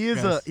Guys, he is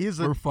guys, he is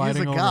we're a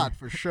fighting over- god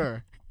for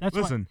sure. That's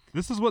Listen,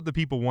 this is what the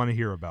people want to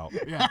hear about.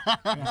 Yeah.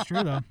 That's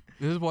true though.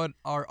 This is what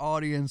our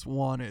audience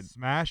wanted.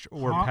 Smash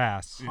or Hot-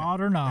 pass. Hot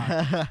or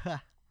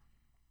not.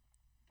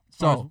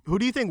 So, Who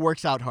do you think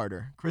works out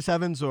harder, Chris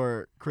Evans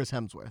or Chris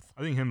Hemsworth?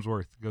 I think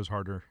Hemsworth goes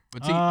harder.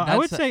 but see, I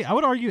would that's- say I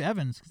would argue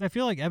Evans because I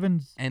feel like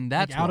Evans and like,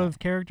 that's out why. of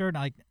character and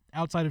like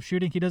outside of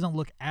shooting, he doesn't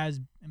look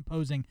as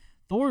imposing.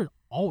 Thor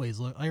always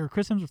look like, or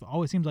Chris Hemsworth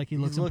always seems like he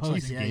looks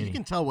imposing. Yeah, you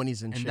can tell when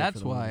he's in shape. and for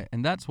the movie.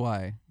 that's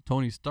why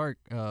Tony Stark,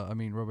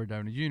 Robert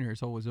Downey Jr.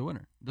 is always a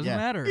winner. Doesn't Yeah,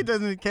 matter. He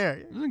doesn't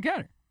care. Doesn't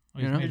matter. Oh,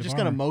 he's You know? made You're of just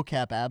gonna armor.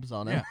 mocap abs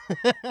on him.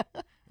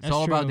 It's That's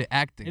all about true. the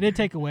acting. It did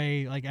take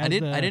away like as I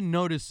didn't. the, I didn't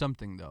notice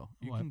something though.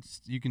 What?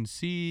 You can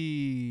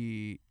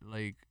see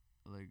like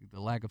the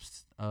lack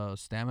of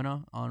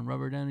stamina on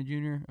Robert Downey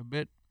Jr. a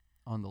bit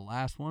on the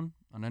last one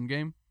on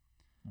Endgame.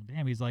 Well,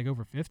 damn, he's like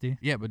over 50.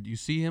 Yeah, but you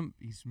see him.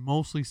 He's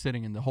mostly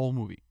sitting in the whole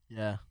movie.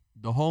 Yeah.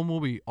 The whole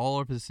movie,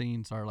 all of his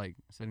scenes are like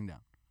sitting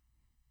down.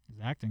 He's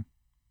acting.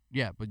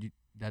 Yeah, but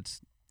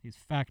that's He's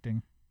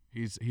facting.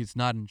 he's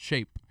not in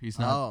shape. He's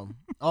not.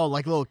 Oh,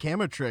 like little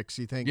camera tricks.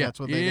 You think Yeah. that's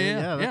what they did?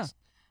 Yeah, yeah. That's,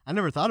 I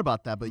never thought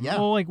about that, but yeah.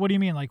 Well, like what do you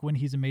mean? Like when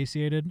he's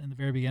emaciated in the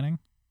very beginning?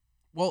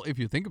 Well, if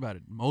you think about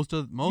it, most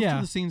of Yeah.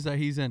 the scenes that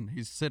he's in,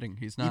 he's sitting.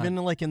 He's not. Even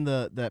like in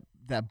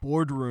that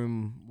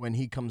boardroom when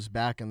he comes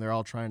back and they're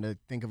all trying to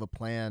think of a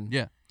plan.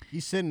 Yeah.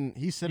 He's sitting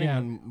Yeah.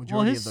 in majority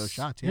Well, his, of those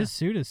shots. Yeah. His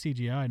suit is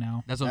CGI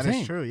now. that's what That I'm is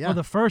saying. true. Yeah. For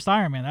the first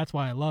Iron Man, that's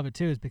why I love it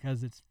too, is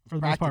because it's for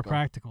the most part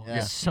practical. Yeah.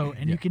 It's so,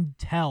 and Yeah. you can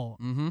tell.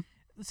 Mm-hmm.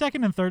 The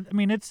second and third, I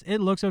mean, it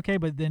looks okay,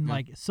 but then Yeah.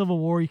 like Civil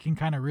War, you can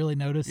kind of really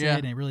notice Yeah. it,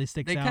 and it really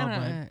sticks They out.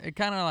 it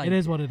kind of like But it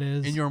is what it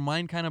is. in your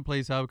mind kind of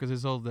plays out because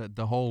it's all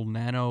the whole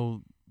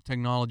nano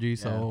technology.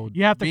 So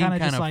you have to being kind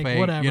of just like fake,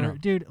 whatever, you know.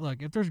 dude.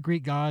 Look, if there's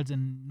Greek gods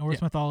and Norse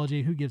Yeah.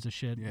 mythology, who gives a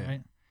shit, Yeah.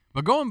 right?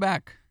 But going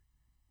back,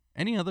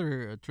 any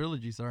other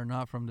trilogies that are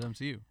not from the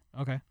MCU?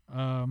 Okay.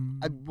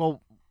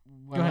 Well,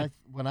 when ahead.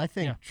 I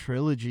think Yeah.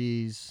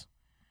 trilogies,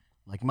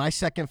 like my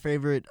second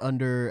favorite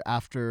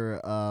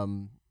after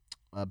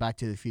Back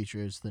to the Future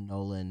is the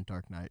Nolan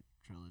Dark Knight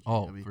trilogy.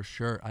 Oh, I mean, for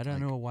sure. I don't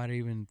like- know why to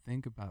even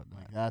think about that.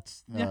 like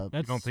that's the, yeah,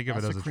 that's, You don't think of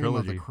it that's as the a cream of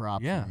trilogy. the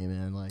crop Yeah. for me,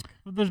 man. Like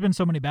there's been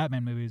so many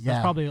Batman movies. That's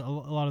Yeah. probably a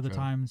lot of the True.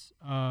 times.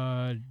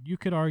 You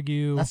could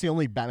argue that's the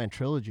only Batman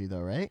trilogy,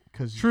 though, right?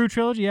 Because true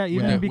trilogy, yeah,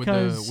 even Yeah.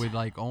 because with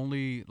like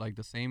only like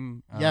the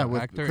same yeah,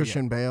 with actor.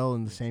 Christian Bale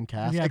and the same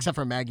cast, Yeah. except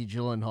for Maggie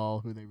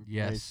Gyllenhaal, who they replaced.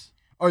 Yes,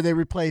 Or they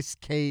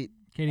replaced Katie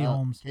Katie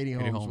Holmes, Katie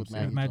Katie Holmes Holmes, with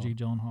yeah. Maggie. Magic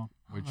Gyllenhaal.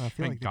 which I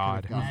feel thank like they God.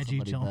 could've gotten Magic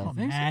somebody better. Gyllenhaal.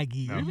 Think so?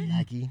 Maggie. No. Really?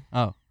 Maggie.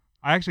 oh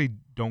I actually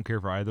don't care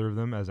for either of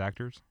them as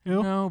actors.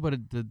 Who? no,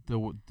 but the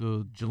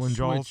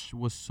Gyllenhaal? switch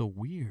was so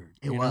weird.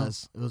 It you know?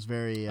 was. It was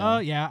very. Oh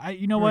yeah,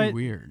 you know Very what?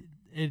 weird.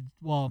 It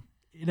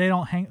they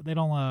don't hang. They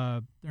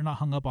don't. They're not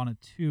hung up on it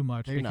too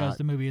much They're because not.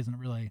 the movie isn't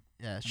really.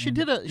 Yeah, I she mean,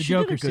 did a the she did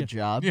a Joker's good it.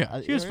 job.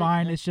 Yeah. She was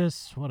fine. It's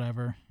just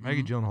whatever.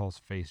 Maggie Mhm. Gyllenhaal's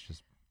face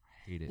just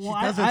I hate it. Well,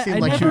 She doesn't seem I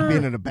like she would be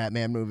never- in a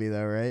Batman movie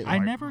though, right? I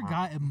Like, never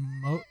got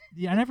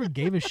I never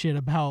gave a shit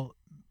about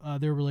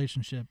their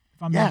relationship.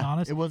 If I'm being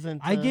honest, it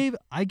wasn't. I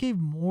gave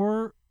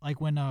more like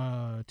when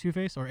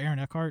Two-Face or Aaron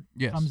Eckhart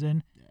Yes. comes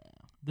in.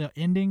 The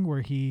ending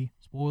where he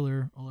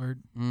spoiler alert.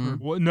 Mm.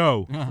 What?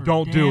 No, for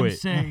don't do damn it.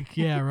 Sake.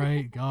 Yeah,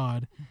 right.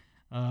 God.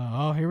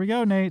 Oh, here we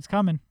go, Nate. It's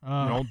coming.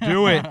 Don't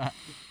do it.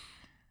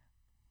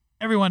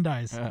 Everyone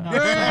dies. No.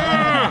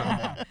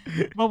 Yeah!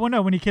 But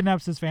when he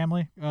kidnaps his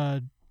family,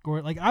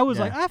 like I was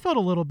Yeah. like I felt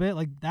a little bit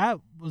like that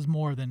was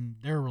more than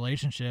their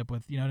relationship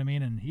with, you know what I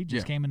mean, and he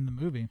just Yeah. came in the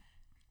movie.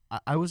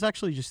 I was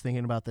actually just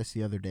thinking about this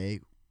the other day.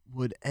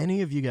 Would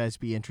any of you guys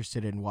be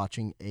interested in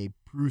watching a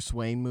Bruce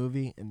Wayne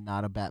movie and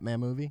not a Batman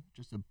movie?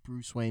 Just a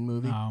Bruce Wayne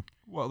movie? No.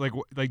 What,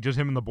 like just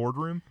him in the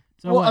boardroom?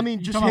 So Well, what, I mean,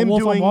 you just talking about him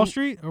Wolf doing- on Wall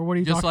Street, or what are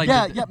you Just talking? like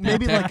yeah, the yeah,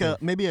 maybe like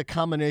detective. a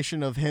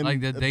combination of him, Like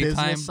the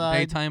business side.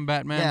 daytime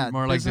Batman, yeah,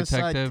 more like business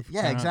side. detective.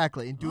 Yeah, kinda.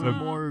 exactly, and doing So-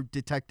 more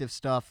detective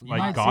stuff. You Like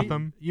might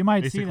Gotham? See, you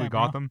might see Basically that, bro.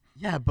 Gotham?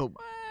 Yeah, but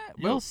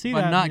You'll see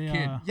but that not in the,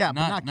 kid. Yeah,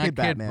 but not kid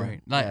Batman.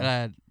 brain. Like Yeah.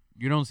 that.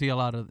 You don't see a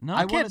lot of. No,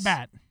 I Kid wanna s-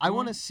 Bat. I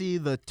want to see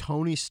the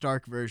Tony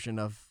Stark version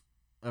of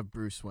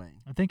Bruce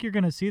Wayne. I think you're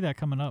gonna see that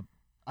coming up.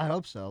 I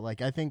hope so.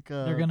 Like, I think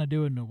They're gonna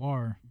do a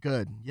noir.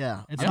 good.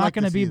 Yeah, It's I'd not like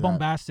to gonna be see that.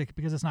 bombastic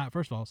because it's not.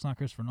 First of all, it's not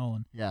Christopher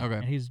Nolan, Yeah, Okay.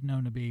 and he's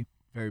known to be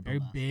very very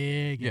bombastic.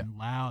 big Yeah. and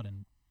loud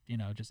and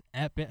just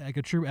epic, like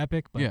a true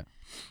epic. But Yeah.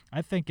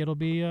 I think it'll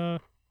be. I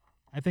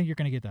think you're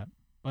gonna get that.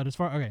 But as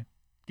far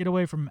get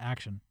away from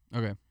action.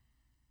 Okay.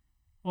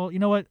 Well, you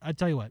know what? I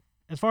tell you what.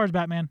 As far as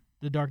Batman,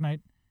 The Dark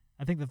Knight,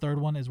 I think the third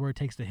one is where it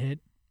takes the hit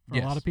for a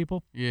lot Yes. of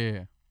people.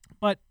 Yeah.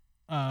 But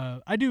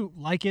I do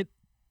like it,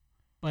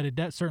 but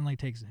it certainly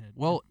takes a hit.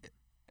 Well,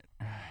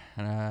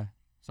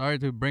 sorry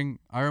to bring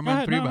Iron Go Man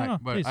ahead. 3 No, no, back, no,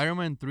 but please. Iron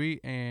Man 3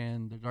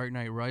 and The Dark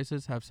Knight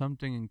Rises have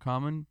something in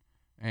common,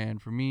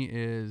 and for me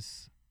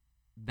is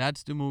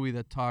that's the movie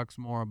that talks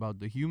more about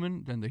the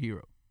human than the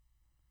hero.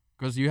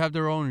 Because you have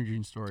their own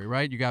origin story,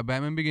 right? You got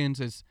Batman Begins,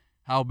 is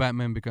how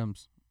Batman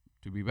becomes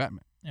to be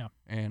Batman. Yeah.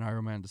 And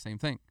Iron Man, the same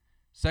thing.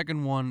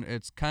 Second one,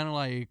 it's kind of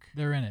like,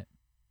 They're in it.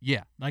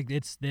 yeah. Like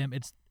it's them.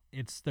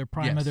 It's their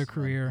prime of their Yes.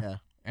 career. Yeah,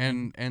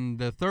 And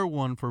the third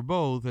one for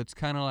both, it's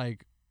kind of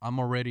like I'm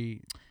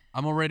already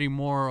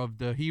more of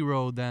the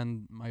hero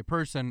than my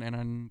person, and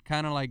I'm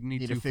kind of like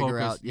need need to to figure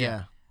focus. out.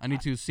 Yeah, I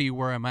need to see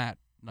where I'm at,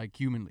 like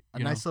humanly. a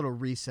you nice know? little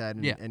reset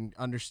and, Yeah. and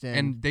understand.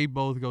 And they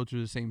both go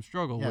through the same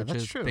struggle, Yeah, which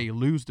that's is true. they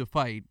lose the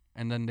fight,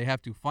 and then they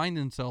have to find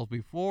themselves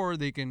before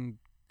they can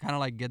kind of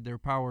like get their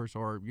powers,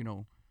 or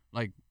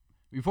like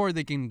before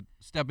they can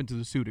step into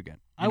the suit again.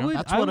 I you know? would-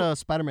 That's what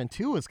Spider-Man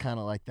 2 is kind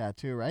of like that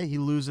too, right? He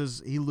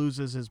loses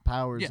his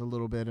powers Yeah. a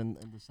little bit in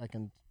the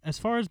second. As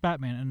far as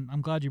Batman, and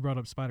I'm glad you brought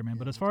up Spider-Man,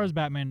 but Yeah, as far as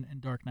Batman and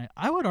Dark Knight,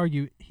 I would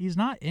argue he's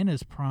not in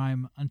his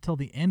prime until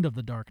the end of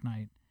the Dark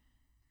Knight.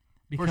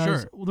 For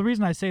Because sure. well, the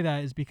reason I say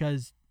that is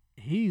because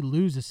he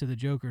loses to the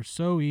Joker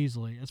so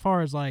easily as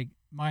far as like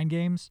mind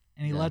games,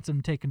 and he Yeah. lets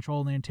him take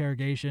control in the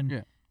interrogation.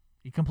 Yeah.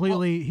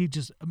 He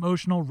just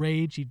emotional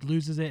rage. He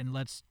loses it and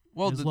lets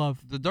his the,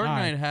 love. the Dark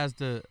die. Knight has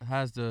the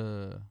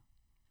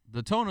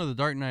tone of the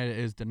Dark Knight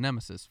is the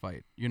nemesis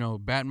fight.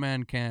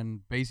 Batman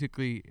can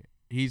basically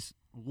he's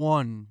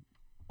won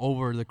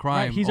over the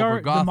crime, he's over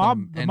already- the Gotham,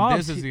 mob- the and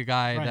mob's- this is the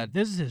guy Right, that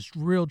this is his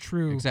real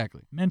true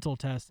exactly mental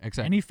test,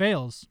 Exactly. and he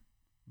fails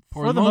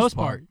for the most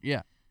part.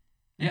 Yeah,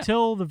 Yeah.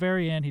 until the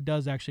very end. He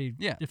does actually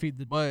Yeah, defeat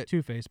the but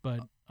Two-Face,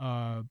 but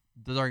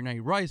The Dark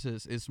Knight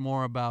Rises is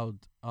more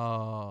about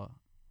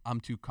I'm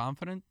too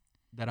confident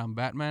that I'm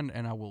Batman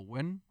and I will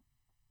win,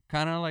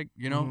 kind of like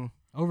Mhm.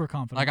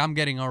 overconfident. like I'm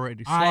getting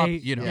already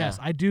sloppy. Yes,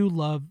 I do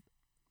love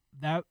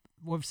that.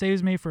 What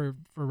saves me for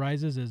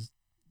Rises is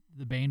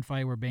the Bane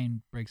fight where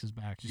Bane breaks his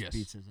back. Just Yes.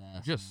 beats his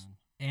ass. Just- man.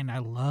 And I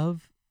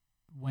love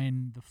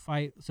when the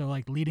fight, so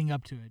like leading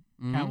up to it,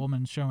 Mhm.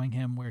 Catwoman's showing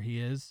him where he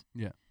is.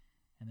 Yeah.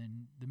 And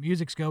then the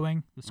music's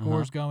going, the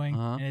score's going,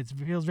 uh-huh. and it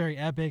feels very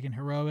epic and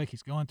heroic.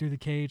 He's going through the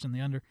cage and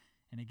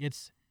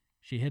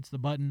she hits the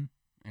button,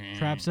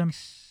 traps him,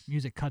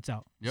 music cuts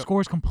out. Yep.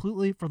 Scores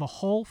completely for the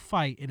whole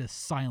fight. It is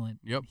silent.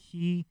 Yep.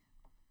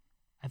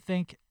 I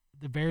think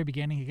the very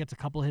beginning he gets a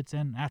couple hits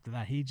in. After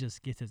that, he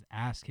just gets his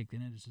ass kicked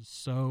in. It's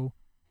just so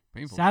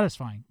Painful.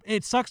 satisfying.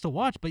 It sucks to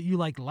watch, but you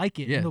like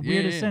it Yeah, in the yeah,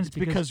 weirdest yeah. sense It's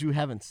because you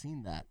haven't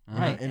seen that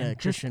Right, in and a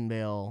just- Christian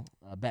Bale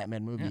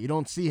Batman movie. Yeah. You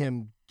don't see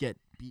him get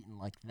beaten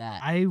like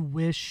that. I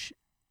wish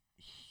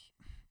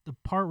the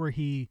part where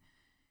he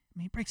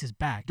breaks his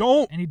back.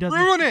 Don't and he doesn't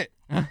ruin it.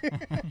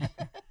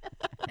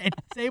 and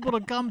he's able to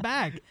come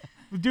back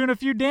with doing a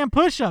few damn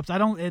push-ups.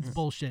 It's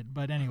bullshit,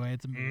 but anyway,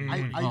 it's a movie. What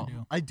are you gonna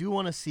do? I do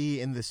want to see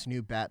in this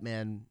new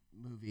Batman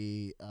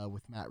movie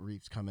with Matt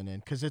Reeves coming in,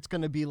 because it's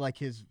going to be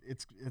like it's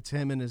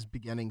him in his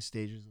beginning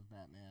stages of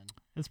Batman.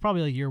 It's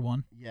probably like year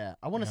one. Yeah,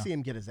 I want to Yeah. see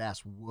him get his ass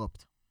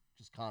whooped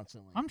just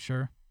constantly. I'm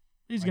sure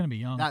he's Like, gonna be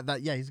young.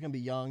 Yeah, he's going to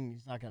be young.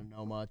 He's not going to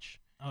know much.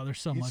 Oh,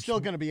 there's so he's much. still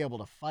going to be able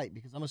to fight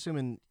because I'm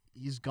assuming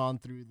he's gone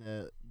through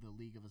the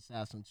League of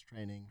Assassins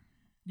training.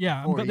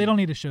 Yeah, or but he- they don't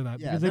need to show that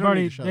Yeah, because they they've don't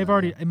need already to show they've that,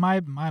 already yeah. in my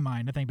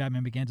mind. I think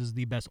Batman Begins is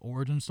the best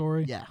origin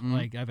story. Yeah. Mm.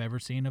 like I've ever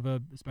seen of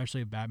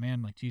especially of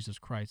Batman. Like Jesus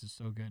Christ, it's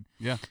so good.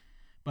 Yeah.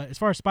 But as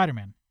far as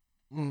Spider-Man,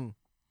 Mm,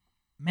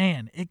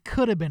 man, it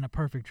could have been a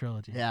perfect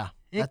trilogy. yeah.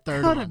 It That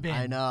third could one. have been.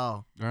 I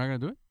know. They're not gonna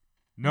do it.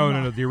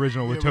 No, the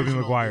original with The Tobey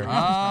original, Maguire. the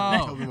original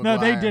Oh. Tobey No,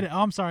 they Maguire. did it.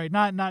 Oh, I'm sorry,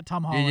 not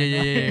Tom Holland.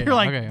 yeah. You're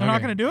like Okay, they're not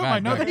okay. gonna do it. I'm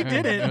like, no, Right, they right,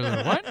 did okay. it. I was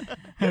like, what?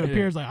 And it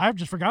appears like I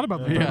just forgot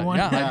about the Yeah, third one.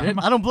 yeah, I did.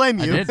 I don't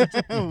blame I you. did.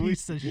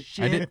 Piece of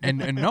shit. I did,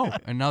 and no,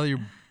 and now that you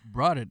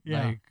brought it,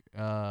 Yeah. like,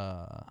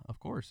 of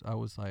course, I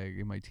was like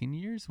in my teen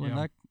years when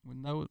Yeah.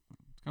 that was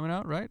coming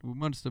out, right? We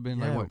must have been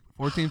Yeah. like what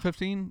 14,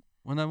 15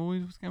 when that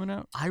movie was coming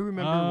out. I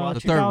remember The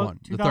watching. third 2000 one.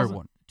 The third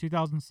one.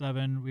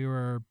 2007. We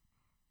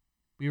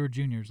were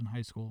juniors in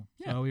high school.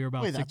 Yeah. So we were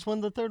about Wait, six. that's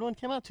when the third one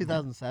came out.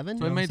 2007.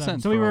 So it made 2007.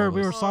 sense So we for all were of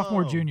we were us.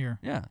 sophomore, Whoa. junior.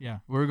 Yeah, Yeah.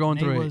 we were going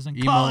Nate through was in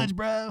emo. college,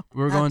 bro.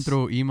 We were going That's-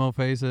 through emo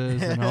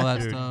phases and all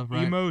that Dude, stuff,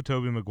 right? Emo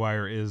Tobey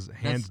Maguire is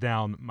hands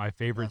down my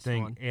favorite Best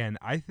thing, one. and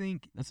I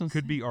think That's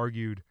could be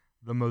argued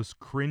the most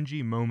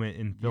cringy moment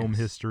in film Yes.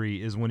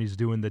 history is when he's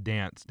doing the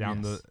dance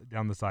down Yes.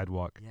 the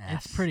sidewalk.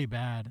 Yes. It's pretty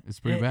bad. It's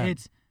pretty bad.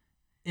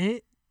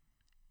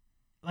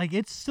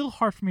 It's still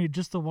hard for me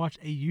just to watch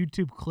a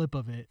YouTube clip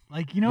of it.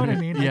 Like, you know what I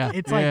mean? Like, yeah,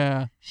 It's like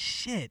yeah.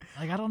 shit.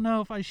 Like, I don't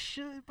know if I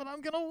should, but I'm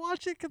gonna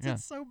watch it because Yeah.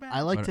 it's so bad.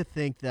 I like But- to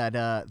think that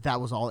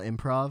that was all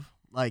improv.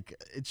 Like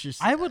it's just.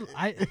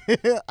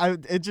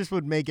 it just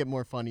would make it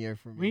more funnier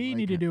for me. We like,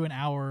 need to do an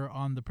hour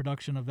on the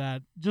production of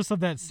that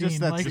scene.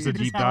 that like, scene. Just a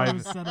deep how it dive.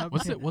 was set up.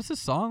 What's the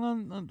song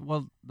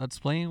on that's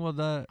playing with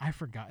that? I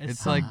forgot. It's, It's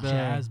some like the-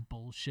 jazz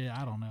bullshit.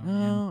 I don't know. man.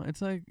 No,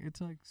 it's like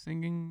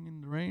singing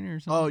in the rain or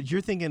something. Oh,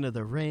 you're thinking of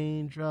the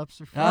raindrops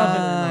or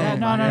Yeah,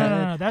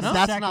 no. That's the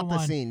That's second not the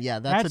one. scene. Yeah,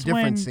 that's a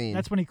different when, scene.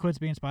 That's when he quits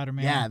being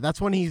Spider-Man. Yeah,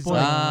 that's when he's Spoiler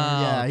like,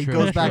 alert. yeah, he True,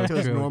 goes back true, to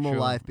his true, normal true.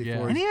 life Yeah.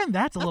 before. And even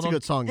that's a That's a little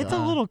good song, It's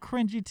though. a little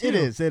cringy too. It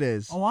is. It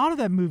is. A lot of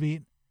that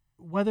movie,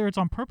 whether it's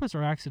on purpose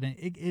or accident,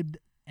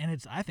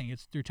 I think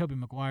it's through Tobey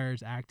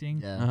Maguire's acting.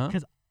 Yeah. Uh-huh.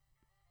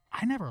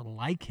 I never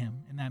like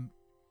him in that.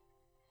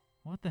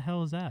 What the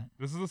hell is that?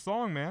 This is a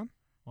song, man.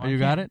 Well, Oh, you I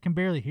got can't- it? Can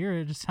barely hear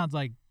it. It just sounds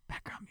like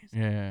background music,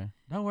 Yeah,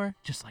 don't worry.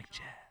 just like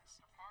jazz.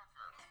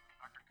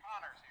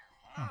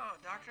 Oh,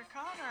 Dr.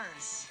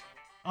 Connors.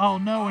 Oh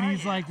no! And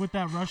he's like with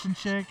that Russian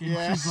chick, and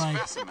Yeah. she's like,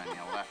 Specimen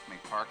you left me,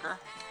 Parker.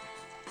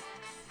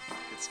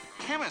 Its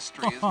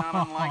chemistry is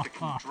not unlike the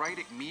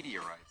chondritic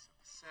meteorites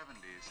of the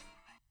 70s.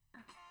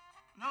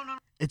 No.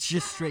 It's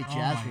just straight "Oh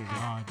jazz my music.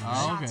 god!" dude. Oh,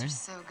 Shots okay. are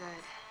so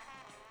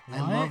good.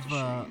 I What?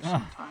 love. Show you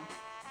sometime.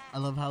 I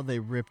love how they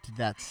ripped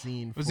that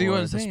scene Well, for see, what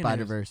I'm the saying is-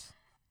 Spider Verse.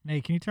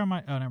 Nate, can you turn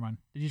my? Oh, never mind.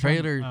 Did you turn-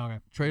 Trailer- Oh, okay.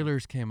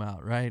 Trailers came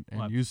out, right? And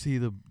What? you see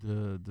the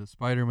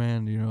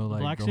Spider-Man,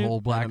 like black the suit?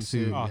 whole black Venom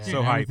suit. suit, Oh, yeah. so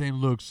and hype. everything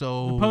looks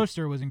so The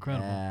poster was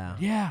incredible. Yeah.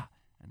 Yeah.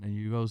 And then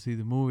you go see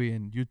the movie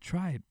and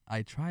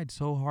I tried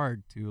so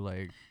hard to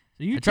like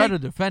So you I tried to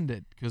take- defend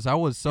it because I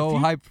was so If you-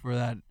 hyped for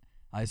that.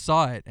 I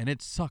saw it and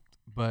it sucked,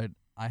 but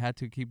I had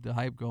to keep the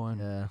hype going.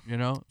 Yeah. You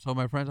know? So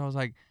my friends, I was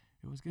like,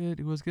 it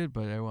was good,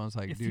 but everyone's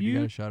like, If dude, you you-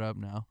 gotta shut up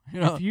now.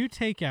 You know? If you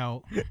take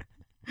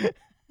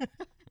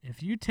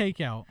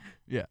out,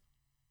 Yeah.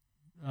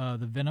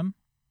 the Venom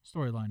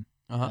storyline,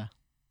 Uh-huh. Yeah.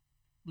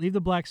 leave the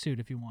black suit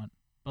if you want,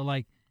 but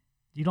like,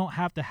 you don't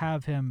have to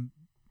have him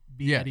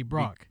be Eddie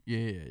Brock.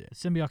 Yeah. The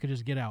symbiote could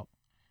just get out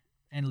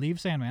and leave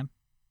Sandman,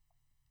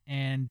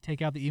 and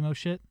take out the emo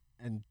shit.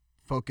 And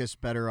focus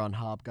better on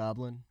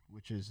Hobgoblin,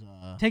 which is.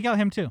 Take out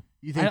him too.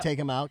 You think I- take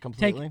him out Take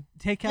completely?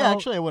 take Yeah, out.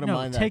 actually, I wouldn't no,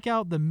 mind that. take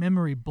out the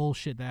memory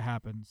bullshit that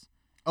happens.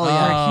 Oh Where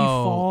yeah. he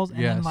Oh, falls and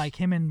then yes. like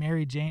him and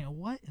Mary Jane.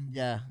 What? in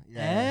Yeah.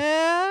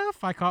 Yeah.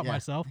 F? I caught Yeah.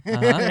 myself.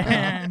 Uh-huh.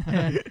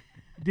 And,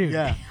 dude.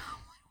 Yeah.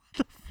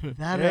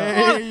 That. I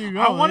There you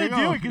want go, to there you do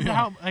go. it because Yeah.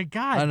 how like I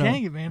God know.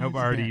 dang it, man. Nope, I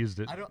It's- already used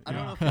it. I don't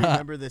know if you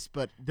remember this,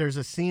 but there's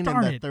a scene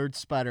Darn in the it. third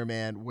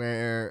Spider-Man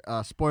where,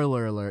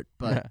 spoiler alert,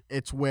 but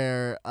it's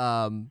where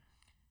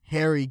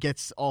Harry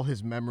gets all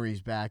his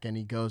memories back and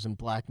he goes and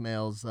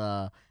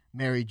blackmails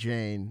Mary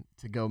Jane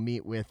to go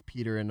meet with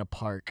Peter in the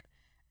park.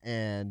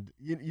 And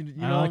you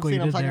I know like what what you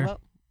scene I'm did talking there.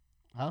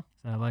 about?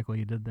 I like what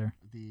you did there.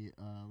 The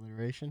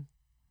alliteration.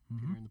 Mhm.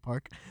 Peter in the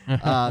park.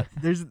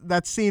 There's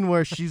that scene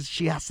where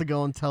she has to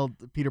go and tell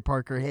Peter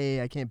Parker,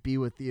 "Hey, I can't be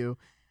with you,"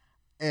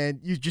 and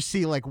you just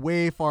see like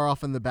way far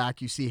off in the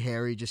back, you see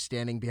Harry just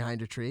standing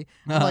behind a tree.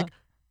 I'm Uh-huh. like,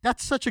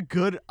 that's such a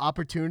good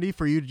opportunity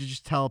for you to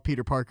just tell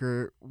Peter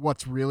Parker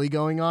what's really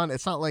going on.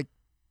 It's not like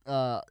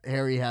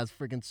Harry has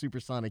freaking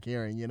supersonic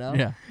hearing, you know?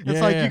 Yeah. It's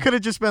Yeah, like yeah. you could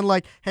have just been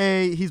like,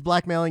 "Hey, he's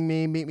blackmailing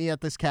me. Meet me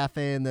at this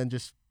cafe," and then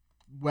just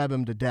web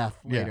him to death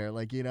Yeah. later.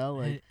 Like, you know,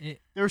 like.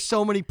 It- There were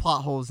so many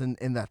plot holes in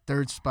that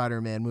third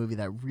Spider-Man movie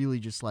that really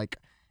just like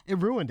it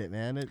ruined it,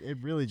 man. It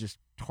really just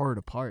tore it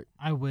apart.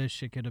 I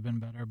wish it could have been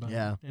better, but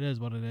Yeah. it is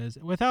what it is.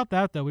 Without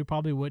that, though, we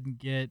probably wouldn't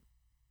get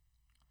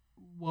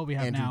what we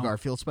have Andrew now.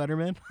 Garfield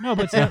Spider-Man. No,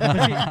 but see,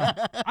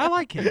 I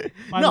like him.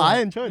 by No, the way. I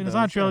enjoyed And that. it's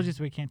not a sure. trilogy,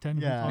 so we can't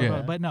technically Yeah, talk yeah. about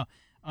it. But no,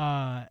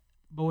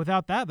 But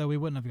without that, though, we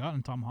wouldn't have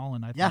gotten Tom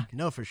Holland. I think. Yeah,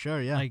 no, for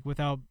sure. Yeah. Like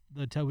without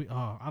the Toby.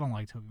 Oh, I don't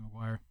like Toby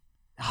Maguire.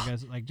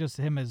 Because like just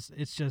him as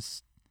it's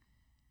just.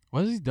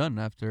 What has he done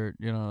after,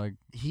 like...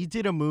 He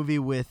did a movie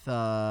with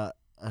I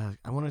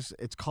want to.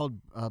 It's called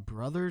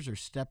Brothers or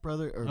Step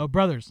Brother or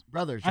Brothers.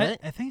 Brothers, right?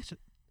 I think it's not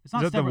Is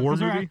that the Step war Brothers,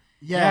 they're movie? act-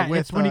 yeah, with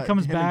it's when he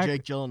comes him back, and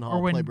Jake Gyllenhaal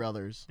or when play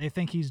brothers. they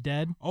think he's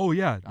dead. Oh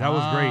yeah, that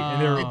was great.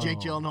 And they're Oh. And Jake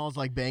Gyllenhaal's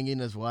like banging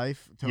his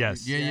wife. Toby.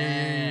 Yes.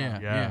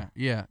 Yeah.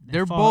 Yeah.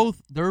 They're fought.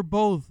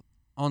 both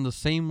on the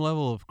same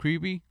level of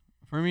creepy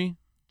for me.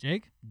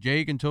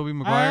 Jake and Toby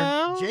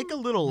Maguire. Jake a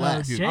little No,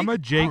 less. Jake? I'm a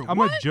Jake. I'm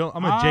What? a Jake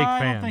I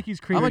fan. don't think he's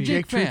creepy. I'm a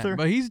Jake Jake fan, truther.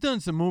 but he's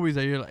done some movies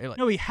that you're like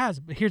No, he has.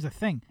 But here's the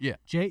thing. Yeah.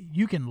 Jake,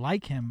 you can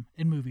like him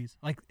in movies,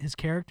 like his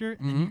character,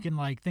 and you Mhm. can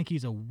like think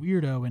he's a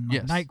weirdo in like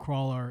Yes.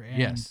 Nightcrawler, and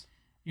yes,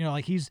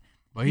 like he's.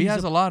 but he he's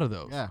has a lot of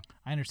those. Yeah.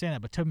 I understand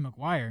that, but Toby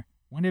Maguire,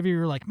 whenever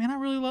you're like, man, I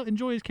really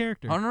enjoy his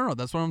character. Oh no,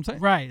 that's what I'm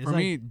saying. Right. It's For like,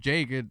 me,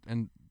 Jake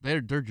and they're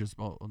just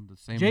all on the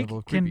same Jake level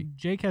of creepy.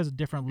 Jake has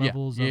different Yeah,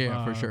 levels yeah,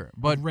 of for sure. of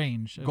But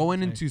range. I would Going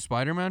say. into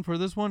Spider-Man for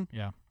this one,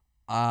 yeah.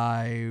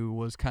 I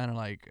was kind of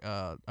like,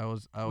 I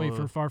was. Wait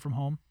for Far From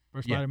Home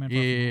or yeah, Spider-Man. yeah,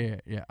 Far From Home.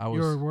 yeah. I You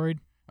were was. worried.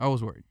 I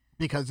was worried.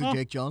 Because of Oh.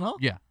 Jake Gyllenhaal?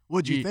 Yeah.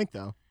 What'd you He- think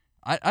though?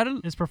 I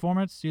don't. His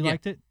performance, you Yeah.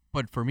 liked it?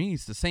 But for me,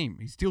 it's the same.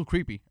 He's still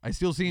creepy. I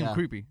still see him Yeah.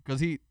 creepy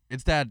because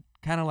it's that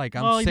kind of like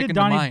I'm well, he sick did in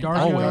Donnie the mind. Darko.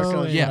 always.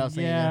 Darko, and- yeah, I yeah, was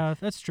saying that.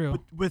 that's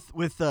true.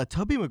 With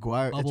Toby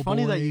Maguire, Bubble it's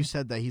funny that Boy. you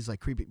said that he's like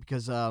creepy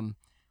because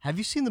have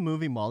you seen the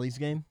movie Molly's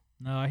Game?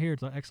 No, I hear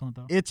it's excellent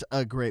though. It's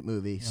a great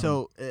movie. Yeah.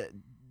 So,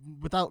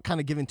 without kind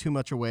of giving too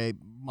much away,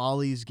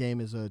 Molly's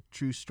Game is a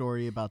true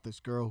story about this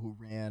girl who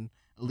ran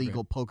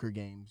illegal poker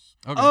games.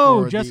 Okay.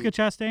 Oh, for Jessica the-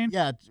 Chastain.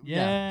 Yeah,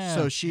 Yeah,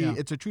 So yeah.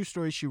 it's a true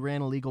story. She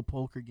ran illegal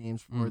poker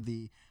games for Mm.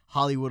 the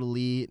Hollywood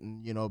elite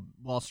and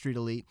Wall Street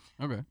elite.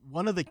 Okay.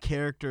 One of the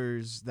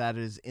characters that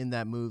is in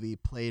that movie,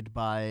 played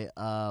by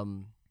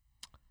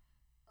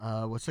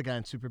what's the guy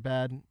in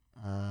Superbad?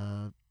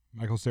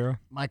 Michael Cera.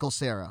 Michael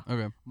Cera.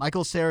 Okay.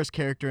 Michael Cera's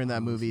character in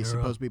that movie is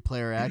Cera. supposed to be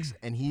Player X,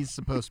 and he's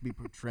supposed to be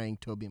portraying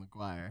Tobey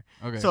Maguire.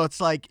 Okay. So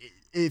it's like,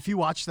 if you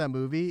watch that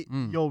movie,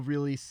 Mm. you'll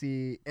really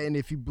see, and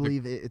if you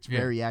believe it's yeah.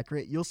 very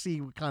accurate, you'll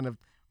see what kind of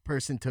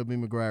person Tobey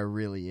Maguire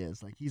really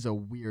is. Like, he's a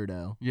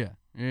weirdo. Yeah.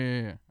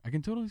 I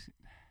can totally see.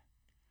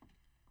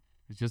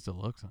 It's just the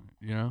looks on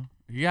it,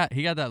 He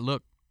got that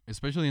look,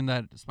 especially in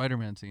that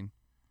Spider-Man scene.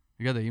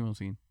 He got the emo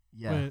scene.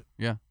 Yeah. With,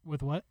 Yeah.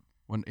 with what?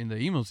 When in the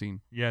emo scene,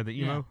 Yeah, the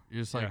emo.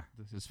 you're just like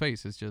his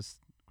face is just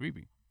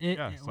creepy. It,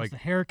 Yeah, it it's was like- the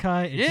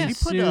haircut. It's Yeah. Did his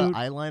he put suit.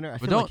 eyeliner? I But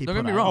feel don't- like he don't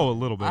put get me wrong. Oh, a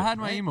little bit. I had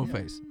my Right? emo Yeah.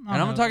 face, I and I'm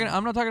know.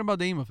 not talking about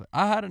the emo face.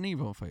 I had an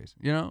emo face,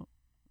 I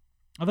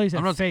thought you said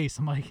I'm not- face.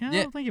 I'm like, I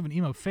Yeah. don't think you have an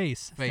emo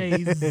face.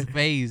 Phase.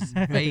 Phase.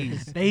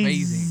 Phasing.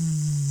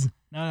 Phase.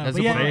 No, That's but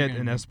the yeah. Say it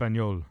in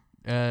Espanol.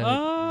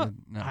 No.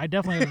 I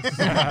definitely.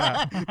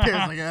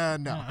 Pierre's like,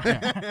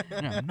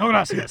 no. No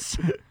gracias.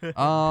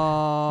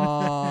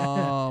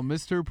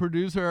 Mr.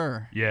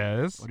 Producer,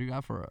 Yes. what do you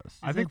got for us?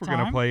 I Is think it we're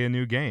gonna time? play a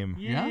new game.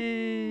 Yeah?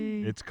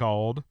 Yay. It's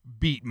called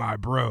Beat My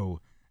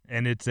Bro,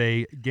 and it's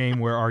a game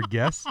where our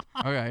guest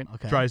All right.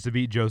 Okay. tries to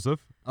beat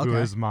Joseph, who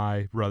Okay. is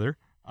my brother,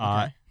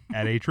 Okay.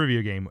 at a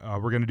trivia game.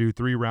 We're gonna do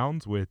 3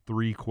 rounds with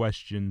 3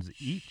 questions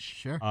each.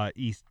 Sure.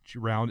 Each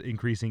round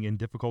increasing in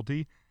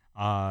difficulty.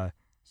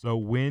 So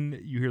when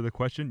you hear the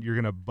question, you're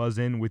gonna buzz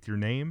in with your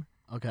name.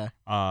 Okay.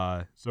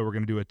 So we're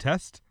gonna do a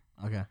test.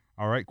 Okay.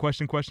 All right.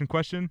 Question.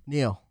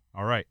 Neil.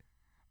 All right.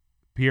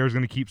 Pierre's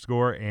gonna keep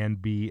score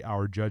and be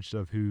our judge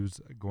of who's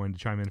going to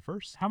chime in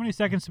first. How many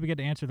seconds do we get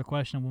to answer the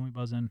question when we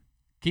buzz in?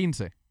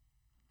 15.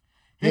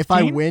 If I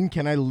 15? win,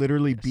 can I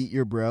literally beat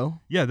your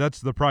bro? Yeah, that's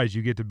the prize.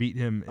 You get to beat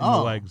him in the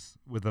Oh. legs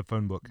with a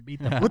phone book. Beat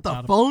the With the out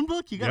of- phone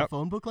book? You got a Yep.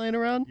 phone book laying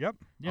around? Yep.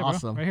 Yeah,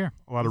 Awesome. bro, right here.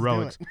 A lot of Let's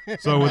relics. do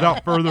it. So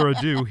without further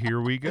ado,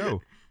 here we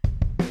go.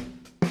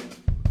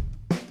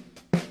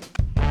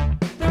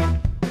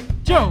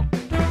 Joe.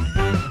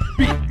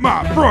 Beat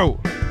my bro.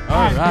 All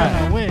I'm right.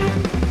 gonna win.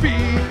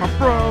 Beat my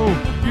bro.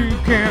 You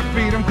can't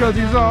beat him because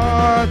he's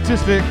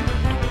autistic.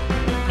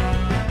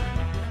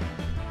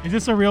 Is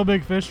this a real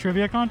big fish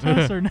trivia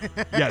contest or?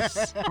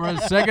 Yes. For a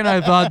second,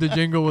 I thought the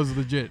jingle was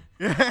legit.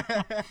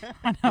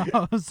 I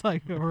know. It's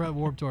like we're at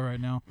Warped Tour right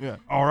now. Yeah.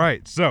 All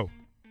right. So,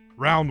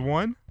 round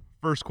 1,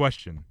 first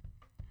question.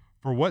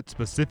 For what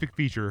specific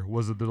feature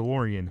was the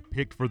DeLorean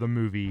picked for the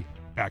movie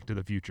Back to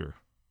the Future?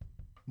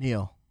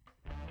 Neil.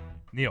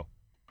 Neil,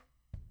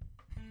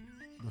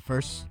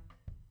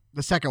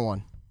 The second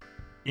one.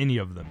 any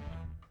of them?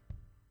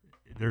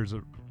 There's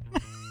a.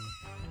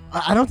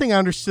 I don't think I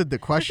understood the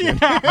question.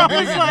 Repeat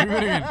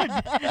again.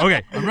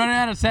 Okay. I'm running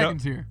out of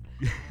seconds here.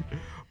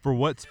 For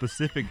what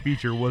specific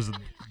feature was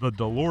the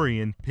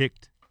DeLorean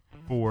picked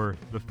for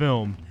the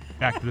film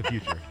Back to the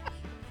Future?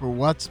 For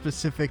what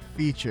specific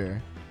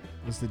feature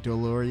was the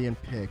DeLorean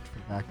picked for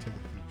Back to the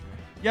Future?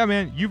 Yeah,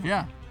 man. You've.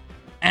 Yeah.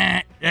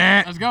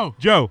 Let's go.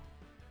 Joe,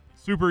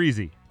 super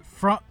easy.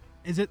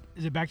 Is it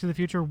Back to the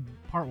Future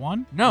Part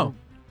 1? No.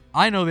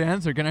 I know the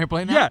answer. Can I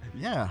play now? Yeah.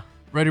 Yeah.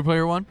 Ready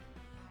Player One?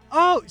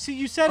 Oh, see,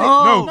 you said it.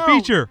 Oh, No,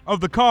 feature of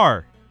the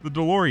car. The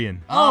DeLorean.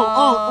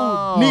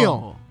 Oh,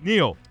 Neil.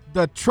 Neil.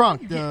 The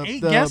trunk. You The get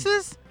 8 the,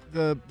 guesses?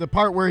 The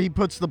part where he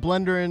puts the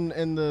blender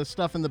and the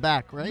stuff in the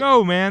back, right?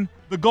 No, man.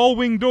 The gull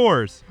wing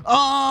doors.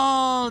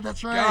 Oh,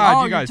 that's right. God,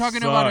 Oh, you guys you're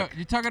talking suck.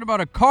 you're talking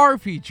about a car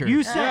feature.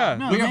 You said Yeah,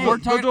 no. the- Nate, we're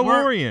the talking-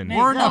 DeLorean. Nate,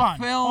 We're in hold a on,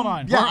 film. Hold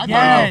on. Yeah, I We're- thought yes,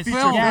 it was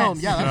a feature yes. film.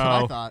 Yeah, that's what I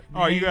No. thought.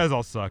 All right, you guys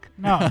all suck.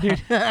 No,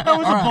 dude, that was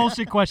a All right.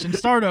 bullshit question.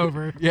 Start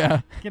over.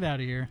 Yeah. Get out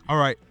of here. All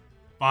right,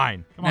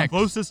 fine. Come on.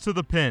 Closest to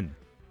the pin.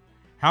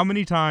 How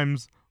many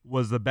times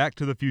was the Back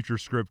to the Future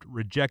script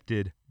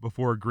rejected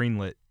before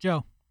greenlit?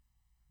 Joe.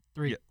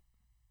 3. Yeah.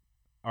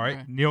 All right,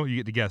 Okay. Neil, you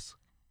get to guess.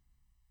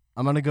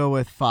 I'm gonna go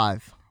with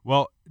 5.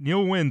 Well,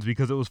 Neil wins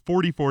because it was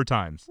 44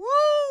 times. Woo,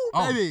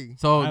 Oh, baby.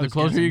 so I the was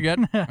closer you get.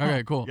 guessing.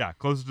 Okay, cool. Yeah,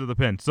 closest to the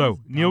pin.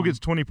 So Neil dumb. gets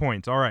 20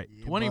 points. All right.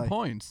 Yeah, 20 boy.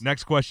 points.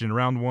 Next question,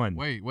 round 1.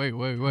 Wait. Are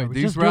we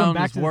These just doing rounds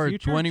Back is to the worth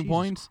Future? 20 Jesus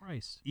points.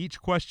 Christ. Each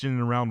question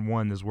in round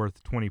 1 is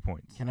worth 20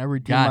 points. Can I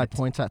redeem Got my it.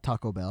 points at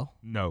Taco Bell?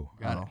 No.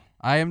 Got Oh. it.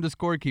 I am the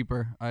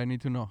scorekeeper. I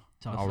need to know.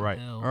 Tough All as right.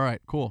 hell. All right,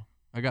 cool.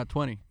 I got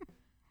 20.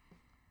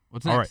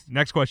 What's next? All right,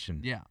 next question.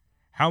 Yeah.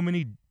 How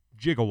many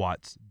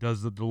gigawatts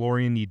does the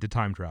DeLorean need to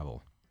time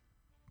travel?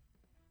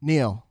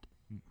 Neil,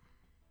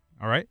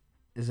 All right.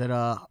 is it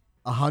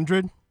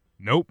 100?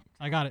 Nope.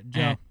 I got it.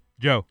 Joe. Eh.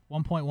 Joe.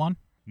 1.1.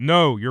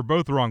 No, you're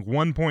both wrong.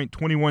 1.21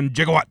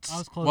 gigawatts. I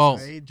was close. Well,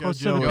 Hey, Close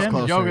to Joe the was pin?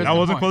 closer. Joe gets that the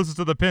wasn't point. closest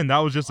to the pin. That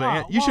was just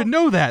Oh, you should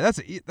know that.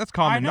 That's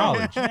common I know.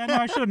 knowledge. Yeah, no,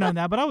 I should have known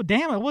that, but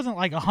damn, it wasn't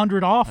like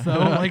 100 off though,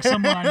 like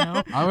someone I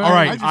know. All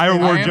right, I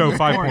award am Joe the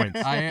 5 score-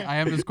 points. I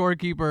am the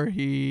scorekeeper.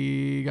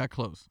 He got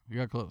close. He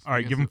got close. All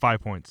right, give him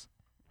 5 points.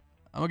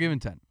 I'm gonna give him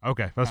 10.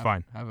 Okay, that's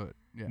fine. Have it.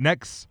 Yeah.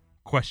 Next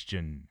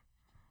question.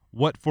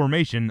 What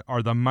formation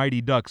are the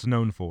Mighty Ducks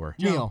known for?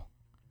 Neil.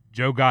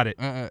 Joe got it.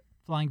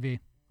 Flying V.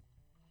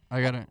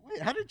 I got it. Wait,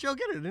 how did Joe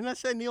get it? Didn't I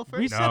say Neil first?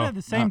 We No, said it at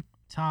the same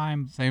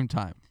time. Same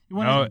time. You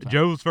went No, at the same time.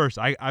 Joe's first.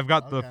 I've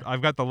got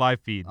Okay. the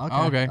live feed. Okay.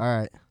 Oh, okay. All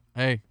right.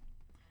 Hey,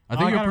 I Oh,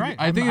 think I your got it right.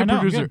 I think I your know, I'm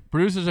producer good.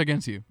 producer's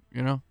against you.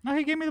 You know. No,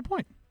 he gave me the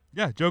point.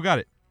 Yeah, Joe got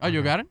it. Oh,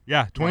 you got it.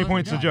 Yeah, 20 Well,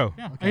 points to good Joe.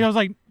 Yeah. Okay. I was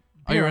like,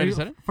 Oh, you here, already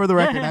said it. For the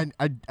Yeah, record,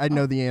 yeah. I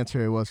know the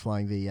answer. It was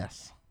Flying V.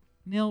 Yes.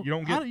 Neil, You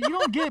don't get- you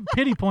don't get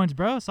pity points,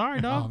 bro. Sorry,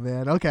 Oh dog.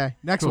 man. Okay.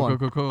 Next Cool,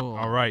 one. cool.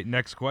 All right,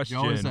 next question.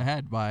 Joe is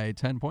ahead by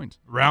 10 points.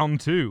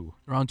 Round 2.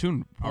 Round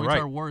 2 All points right.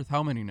 are worth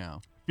how many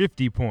now?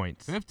 50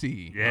 points.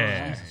 50.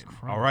 Yeah. Oh, Jesus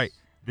Christ. All right.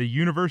 The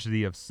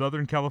University of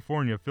Southern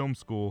California Film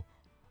School,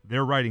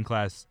 their writing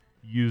class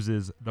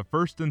uses the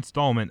first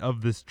installment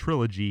of this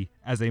trilogy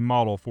as a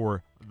model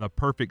for the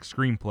perfect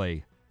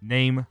screenplay.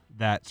 Name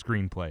that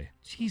screenplay.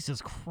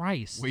 Jesus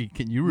Christ. Wait,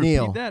 can you repeat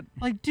Neil. that?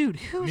 Like, dude,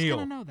 who's Neil.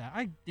 gonna know that?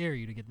 I dare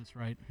you to get this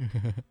right.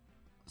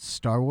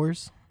 Star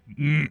Wars.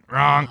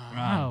 Wrong.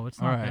 No, it's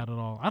not All right. that at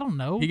all. I don't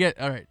know.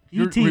 All right.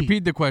 You E.T..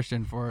 repeat the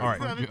question for, All right.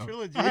 for Joe.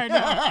 trilogy. I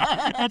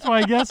know. That's why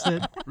I guessed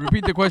it.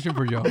 Repeat the question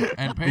for Joe.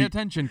 And pay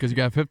attention because you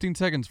got 15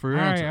 seconds for your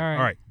All right, answer. all right.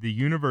 All right. The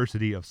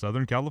University of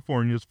Southern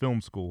California's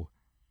film school,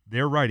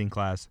 their writing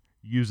class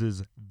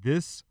uses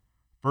this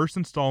first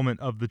installment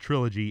of the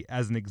trilogy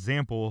as an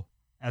example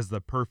as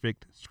the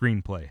perfect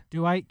screenplay.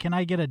 Can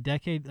I get a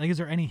decade? Like, is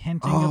there any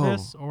hinting of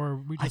this, or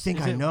we just? I think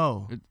is I it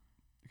know.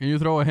 Can you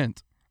throw a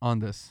hint on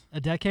this,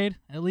 a decade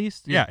at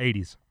least. Yeah,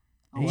 80s.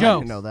 Oh, I Joe.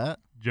 didn't know that.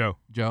 Joe.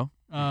 Joe?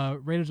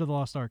 Raiders of the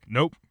Lost Ark.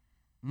 Nope.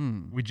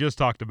 Mm. We just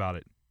talked about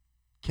it.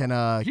 Can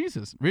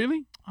Jesus,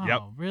 really? Oh,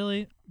 Yep.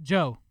 really?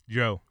 Joe.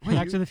 Joe.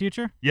 Back to the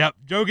Future. Yep.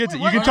 Joe gets it.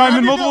 You Wait, can wait, chime I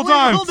in didn't multiple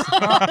know- wait, times.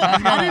 hold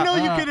on. I didn't know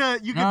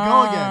you could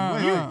go again.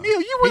 Wait,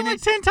 Neil, you went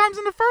like 10 times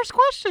in the first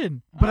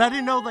question. but I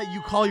didn't know that you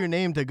call your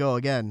name to go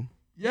again.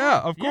 Yeah,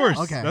 of course.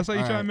 Okay, That's how you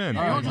all chime right. in.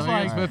 All All right, right, just so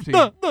like- he's 50.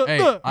 Duh, Hey,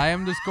 duh. I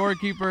am the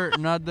scorekeeper,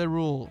 not the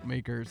rule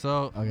maker.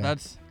 So Okay.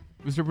 that's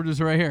Mr.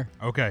 Producer right here.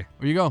 Okay.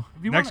 Where you go?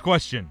 If you Next wanna-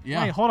 question.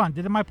 Yeah. Wait, hold on.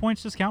 Did my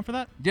points just count for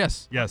that?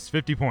 Yes. Yes,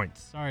 50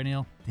 points. Sorry,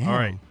 Neil. Damn. All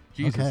right.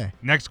 Jesus. Okay.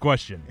 Next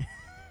question.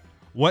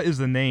 What is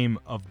the name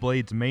of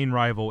Blade's main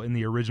rival in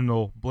the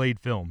original Blade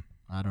film?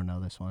 I don't know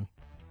this one.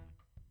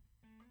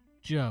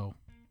 Joe.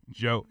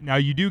 Joe. Now,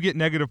 you do get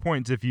negative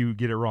points if you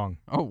get it wrong.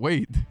 Oh,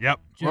 wait. Yep.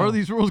 Where are Joe.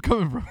 these rules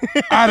coming from?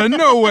 Out of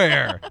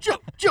nowhere.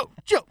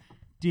 Joe.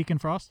 Deacon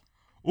Frost.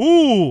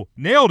 Ooh,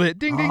 nailed it.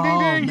 Ding, ding, ding, Oh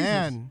ding.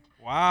 man.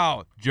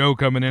 Wow. Joe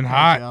coming in Hey,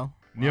 hot. Joe.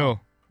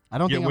 Neil. I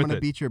don't Get think I'm with gonna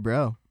it. beat your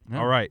bro. Yeah.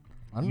 All right.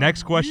 I don't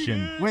Next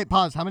question. Wait,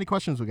 pause. How many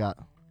questions we got?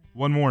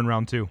 One more in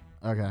round 2.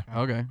 Okay.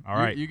 Okay. All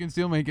right. You can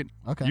still make it.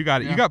 Okay. You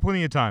got it. Yeah. You got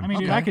plenty of time. I mean,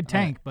 dude, Okay, I could all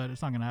right. tank, but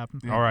it's not gonna happen.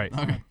 Yeah. All right.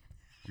 Okay.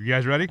 You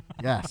guys ready?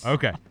 Yes.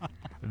 Okay.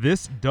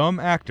 This dumb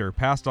actor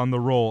passed on the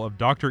role of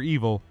Dr.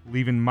 Evil,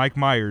 leaving Mike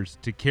Myers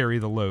to carry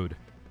the load.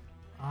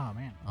 Oh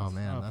man. Oh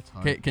man, tough. that's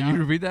hard. Okay, can you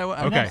repeat that one?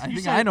 I Okay. think- I You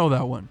think said- I know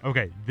that one.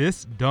 Okay.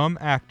 This dumb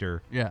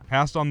actor Yeah.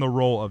 passed on the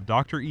role of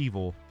Dr.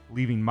 Evil,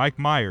 leaving Mike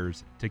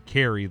Myers to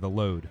carry the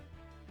load.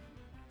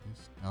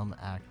 This dumb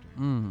actor.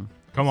 Mm.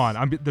 Come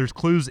on. There's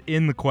clues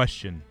in the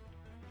question.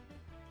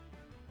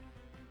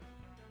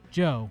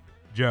 Joe.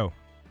 Joe.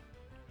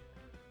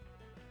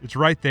 It's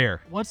right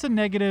there. What's the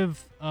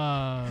negative?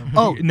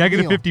 Negative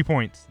Neil. 50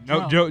 points.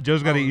 No, Joe.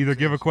 Joe's got to Oh, either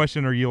give a it's-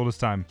 question or yield his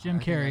time. Jim I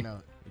think I Carrey. know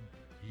it.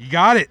 You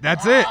got it.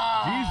 That's it.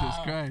 Jesus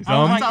Christ.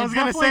 I was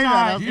gonna it's say definitely that.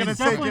 I not- was gonna it's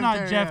say definitely Jim not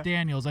Carrey, Jeff yeah.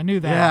 Daniels. I knew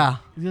that. Yeah.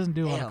 He doesn't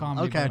do a lot of Damn,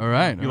 comedy. okay. but- All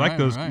right. You like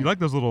those? You like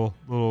those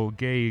little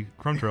gay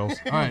crumb trails?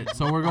 All right.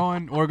 So we're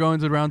going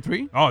to round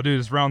 3. Oh, dude,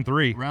 it's round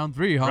 3. Round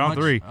 3. How Round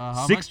much? 3.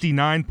 How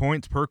 69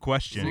 points per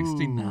question.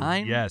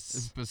 69. Yes. A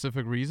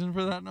specific reason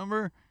for that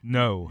number?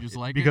 No, You just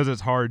like because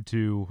it's hard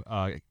to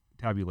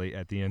tabulate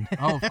at the end.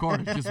 Oh, of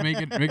course. Just make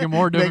it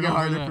more Make it difficult.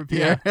 harder for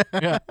Yeah.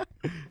 Pierre.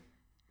 Yeah.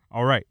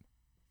 All right.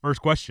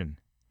 First question.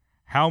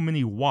 How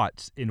many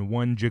watts in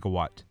 1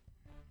 gigawatt?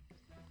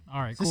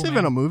 All right. Is this cool, even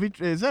man. a movie?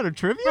 Is that a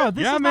trivia? Bro,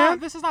 this Yeah, is man. Not,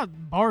 this is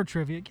not bar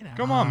trivia. Get out.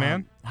 Come on,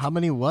 man. How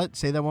many what?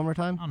 Say that one more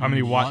time. I don't How know.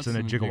 many watts in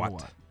a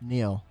gigawatt?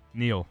 Neil.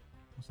 Neil.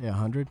 Say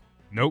 100.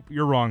 Nope,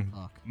 you're wrong.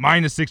 Fuck.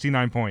 Minus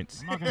 69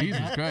 points. I'm not gonna Jesus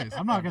guess. Christ.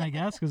 I'm not gonna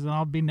guess because then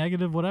I'll be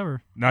negative.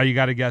 Whatever. Now you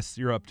got to guess.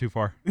 You're up too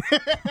far.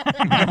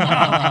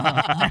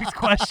 Next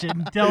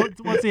question.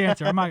 What's the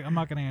answer? I'm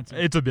not gonna answer.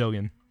 It's a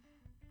billion.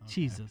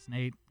 Jesus,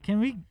 Nate. Can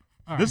we?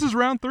 All This right. is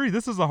round 3.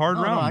 This is a hard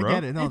No, round, I bro.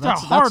 get it. No, It's a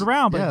that's hard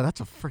round, but yeah,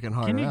 that's a freaking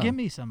hard Can you round. give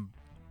me some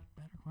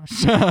better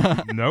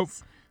questions? Nope.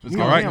 Let's You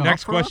go. All right, Yeah,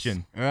 next for us?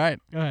 question. All right.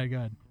 Go ahead. Go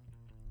ahead.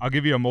 I'll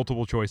give you a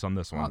multiple choice on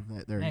this Oh,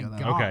 one. there you Thank go.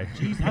 God. Okay.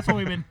 Jeez, that's what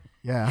we've been.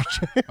 Yeah.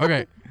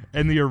 Okay.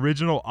 In the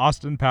original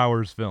Austin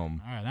Powers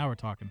film, All right, now we're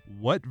talking.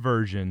 what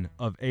version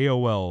of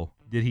AOL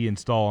did he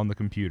install on the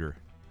computer?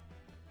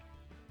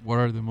 What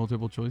are the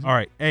multiple choices? All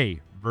right, A,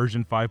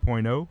 version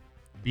 5.0,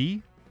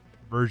 B,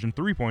 version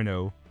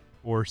 3.0,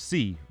 or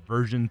C,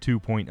 version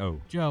 2.0?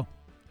 Joe,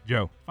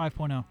 Joe.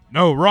 5.0.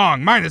 No,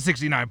 wrong. Minus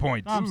 69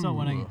 points. I'm still Ooh.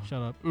 winning.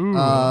 Shut up. Ooh.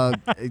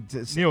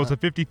 Neil, it's a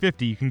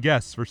 50-50. You can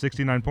guess for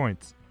 69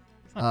 points.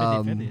 It's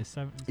not 50-50. Um, It's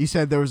 7. You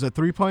said there was a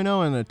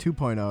 3.0 and a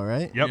 2.0,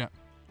 right? Yep. Yeah.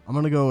 I'm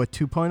gonna go with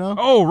 2.0.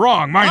 Oh,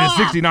 wrong. Minus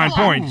 69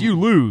 points. You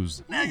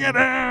lose.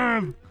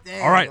 Negative.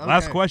 Damn, All right,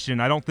 last okay. question.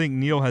 I don't think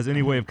Neil has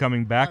any way of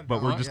coming back,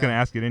 but we're Oh, just yeah. going to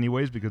ask it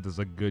anyways because it's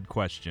a good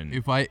question.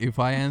 If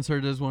I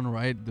answer this one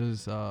right,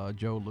 does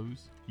Joe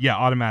lose? Yeah,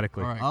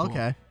 automatically. All right. Cool.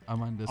 Okay.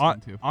 I'm on this Hon-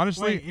 one too.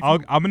 honestly, Wait, if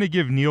I'm you- going to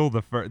give Neil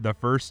the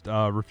first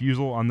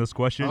refusal on this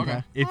question.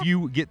 Okay. If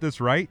you get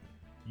this right,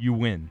 you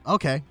win.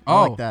 Okay. I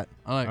Oh. like that.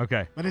 I like.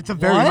 Okay. But it's a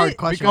very What? hard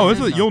question. Oh, Because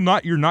this is, you're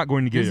not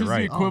going to get This it is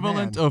right. the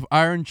equivalent man. of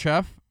Iron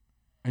Chef,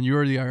 and you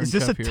are the Iron Is Chef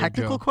this a here,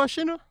 technical Joe.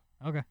 question?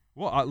 Okay.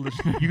 Well,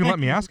 you can let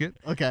me ask it.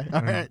 Okay.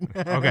 All right.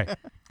 Okay.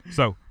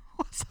 So,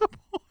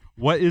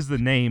 what is the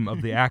name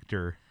of the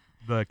actor,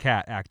 the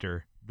cat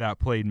actor that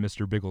played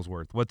Mr.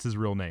 Bigglesworth? What's his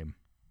real name?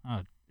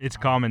 It's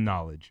common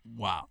knowledge.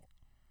 Wow.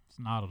 It's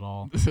not at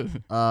all.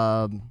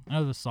 Um, I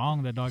know the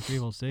song that Dr.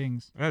 Evil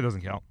sings. That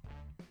doesn't count.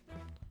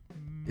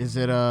 is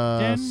it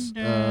Dun,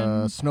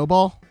 dun.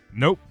 Snowball?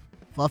 Nope.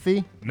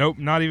 Fluffy? Nope.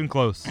 Not even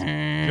close.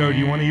 Joe, do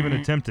you want to even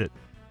attempt it?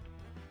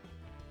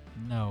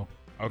 No.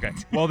 Okay.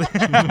 Well, then,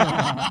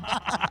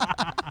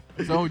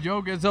 So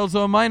Joe gets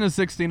also a minus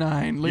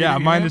 69. yeah,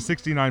 leading minus him.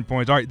 69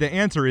 points. All right. The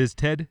answer is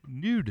Ted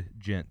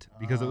Nugent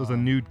because it was a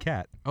nude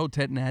cat. Oh,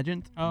 Ted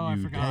Nugent. Oh, I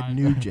Nude. forgot. Ted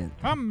Nugent.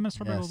 Come,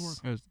 Mr. Yes. Bigglesworth.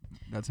 Yes,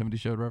 that 70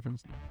 Show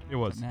reference. It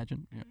was Ted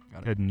Nugent. Yeah,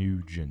 got it. Ted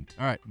Nugent.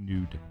 All right.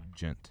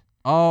 Nugent.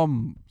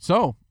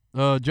 So,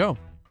 Joe,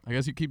 I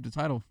guess you keep the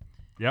title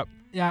Yep.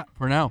 Yeah.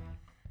 for now.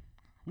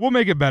 We'll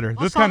make it better. This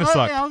Let's kind of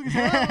talk- sucked. yeah, I was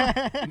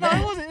gonna say, no,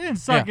 it wasn't. It didn't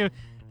suck. Yeah.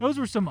 Those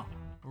were some.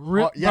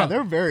 Yeah,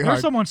 they're very There's hard.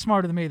 someone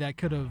smarter than me that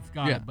could have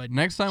got Yeah. it, but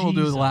Next time we'll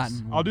do Jesus. the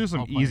Latin. I'll do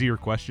some I'll play. easier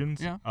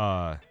questions. Yeah.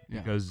 Yeah.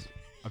 Because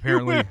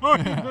apparently.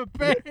 The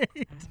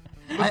bait.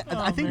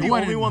 I think You the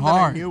went only in one that I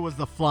hard. knew was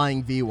the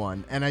Flying V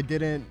one, and I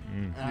didn't.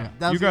 Yeah.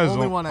 That was You guys the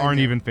only one I aren't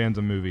knew. even fans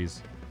of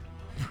movies.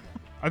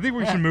 I think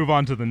we should move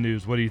on to the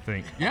news. What do you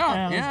think? Yeah,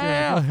 let's do it.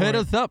 yeah. Go for Hit it.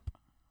 us up.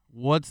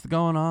 What's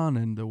going on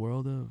in the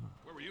world of?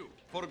 Where were you?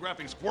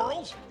 Photographing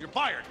squirrels? You're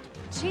fired.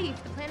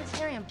 Chief, the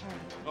planetarium party.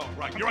 Oh,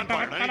 right. You're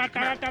unfired. I need you.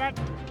 Come here.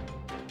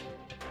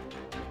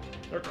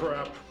 They're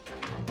crap.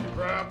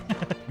 Crap.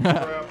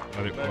 Crap.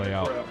 Let it Bag play of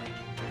out. crap.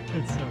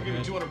 It's so I'll give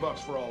you good. $200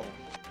 for all of them.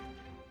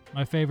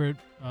 My favorite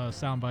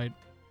soundbite.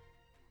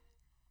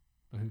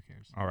 But who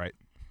cares? All right.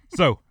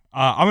 So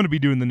I'm going to be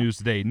doing the news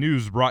today.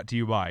 News brought to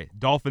you by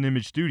Dolphin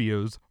Image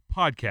Studios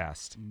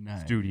Podcast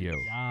Nice. Studio,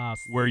 Yes.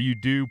 where you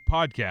do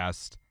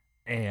podcast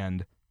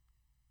and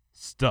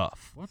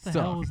stuff. What the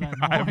Stuff. hell was that?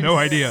 I have noise? no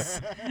idea.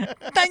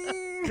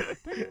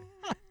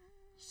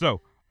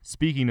 So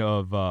speaking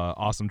of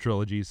awesome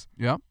trilogies,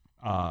 Yeah.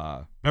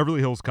 Beverly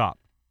Hills Cop.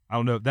 I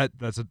don't know.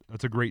 That's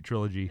a great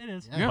trilogy. It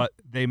is. Yeah. But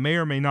they may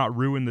or may not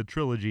ruin the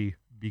trilogy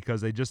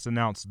because they just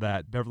announced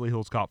that Beverly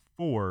Hills Cop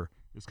 4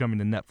 is coming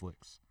to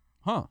Netflix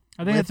Huh.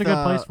 I think With, it's a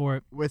good place for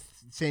it.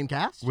 with same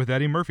cast. with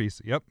Eddie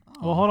Murphy's. Yep.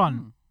 Well, hold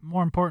on.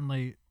 More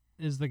importantly,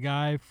 is the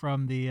guy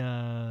from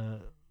the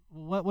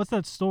what's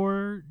that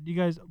store? You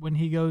guys, when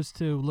he goes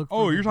to look. For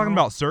Oh, the you're talking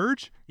girl? about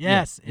Surge?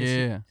 Yes. Yeah.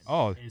 Is,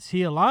 Oh, Is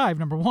he alive?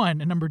 Number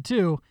one, and number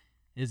two,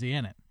 is he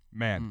in it?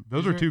 man.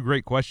 Those Is are there- two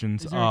great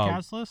questions. Is there a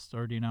cast list,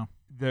 or do you know?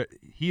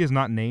 He is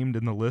not named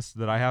in the list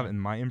that I have in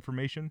my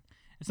information.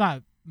 It's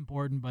not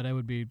important, but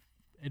it'd be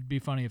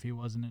funny if he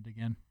wasn't it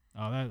again.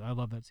 Oh, I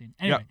love that scene.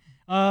 Anyway,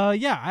 Pierre,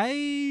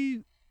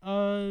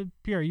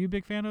 are you a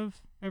big fan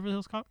of Beverly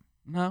Hills Cop?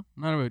 No,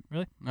 not of it.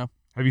 Really? No.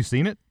 Have you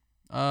seen it?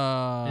 Bits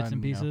and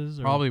no. pieces,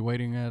 or- Probably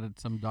waiting at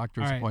some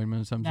doctor's All right.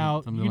 appointment,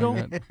 Now, something you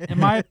like don't. that. In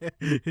my,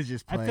 It's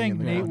just I playing think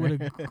in the Nate corner.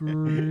 would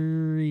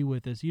agree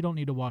with this. You don't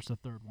need to watch the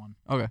third one.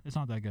 Okay. It's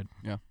not that good.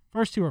 Yeah.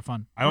 First two are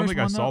fun. I don't First think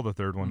I one, saw though, the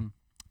third one. Mm.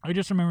 I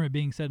just remember it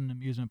being set in an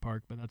amusement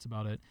park, but that's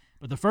about it.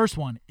 But the first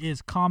one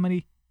is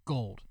comedy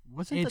gold.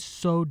 Wasn't It's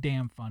so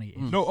damn funny.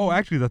 Mm. No, oh,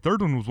 actually, the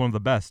third one was one of the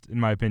best in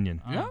my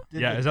opinion. Yeah?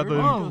 Did Yeah, the is that third the-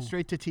 one go Oh.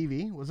 straight to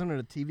TV? Wasn't it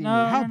a TV No,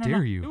 movie? How no, no, dare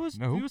no. you? It was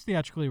No. it was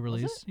theatrically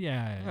released.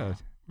 Yeah. Yeah,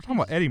 we're talking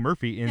about Eddie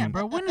Murphy in. Yeah,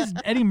 bro. When is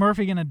Eddie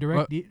Murphy gonna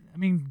direct? What? I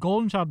mean,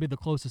 Golden Child would be the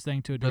closest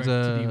thing to a Does,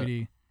 direct to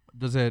DVD.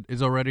 Does it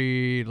is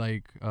already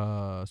like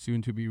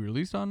soon to be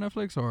released on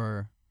Netflix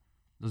or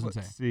doesn't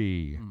Let's say?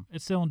 see. Mm.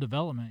 It's still in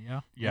development.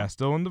 Yeah. Yeah,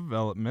 still in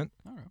development,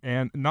 All right.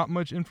 and not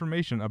much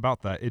information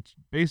about that. It's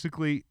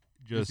basically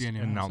just the an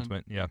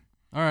announcement. announcement. Yeah.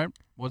 All right.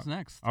 What's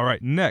next? All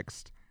right,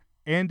 next,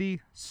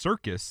 Andy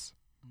Serkis.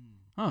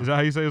 Huh. Is that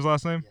how you say his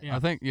last name? Yeah. I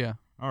think yeah.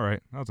 All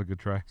right, that was a good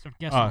try. Start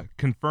guessing.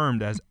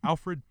 Confirmed as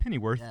Alfred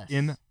Pennyworth Yes.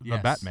 in The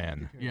Yes.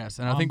 Batman. Yes,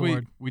 and I On think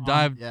board. we On-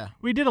 dived. Yeah.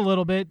 We did a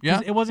little bit. 'Cause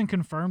Yeah? It wasn't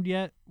confirmed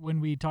yet when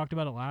we talked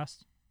about it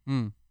last.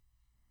 Mm.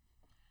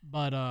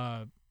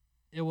 But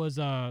it was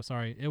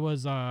sorry. It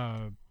was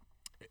all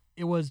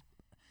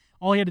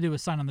he had to do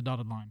was sign on the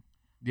dotted line.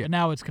 Yeah. But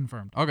now it's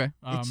confirmed. Okay.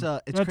 It's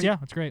That's, cra- yeah,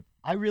 that's great.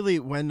 I really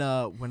when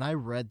I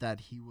read that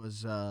he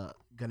was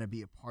gonna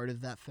be a part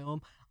of that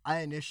film,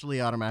 I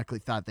initially automatically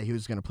thought that he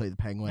was gonna play the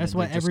Penguin. That's and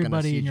what they're just gonna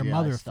everybody and your CGI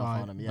mother stuff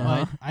thought. on him. Yeah.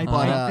 But I,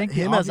 But I think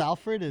him the as obvi-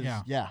 Alfred is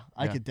yeah.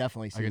 I Yeah. could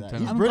definitely see could that. tell.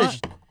 He's I'm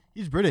British.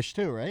 He's British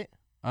too, right?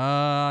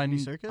 Andy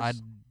Serkis? I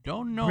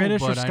don't know,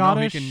 British but or I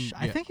know he Scottish. can.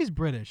 I yeah. think he's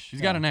British.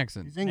 He's got an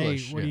accent. He's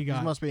English. what do you He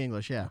got? must be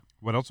English. Yeah.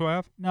 What else do I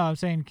have? No, I'm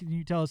saying, can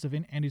you tell us if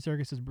Andy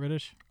Serkis is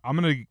British? I'm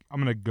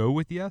gonna go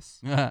with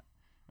yes. All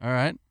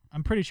right.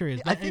 I'm pretty sure he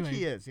is. I But think anyway,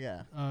 he is.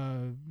 Yeah.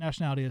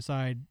 Nationality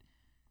aside,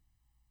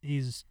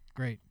 he's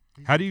great.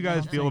 How do you Yeah,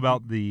 guys I'm feel saying-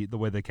 about the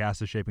way the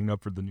cast is shaping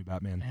up for the new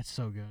Batman? It's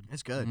so good.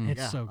 It's good. Mm. It's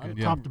Yeah. so good, I'm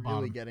top to really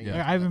bottom. getting Yeah.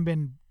 into I haven't that.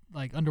 been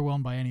like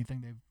underwhelmed by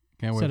anything they've.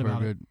 Can't wait Said for a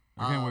about it. good.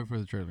 I can't wait Um, for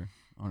the trailer.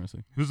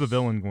 Honestly. Who's the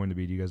villain going to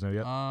be? Do you guys know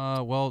yet?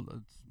 Well,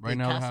 it's right They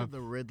now they casted have.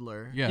 the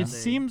Riddler. Yeah. It And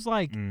seems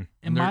like Mm. in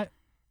And they're- my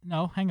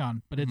no, hang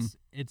on, but Mm-hmm.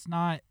 it's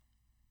not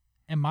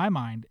in my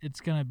mind.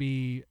 It's gonna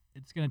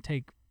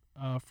take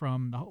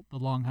from the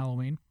Long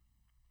Halloween,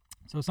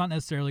 so it's not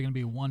necessarily gonna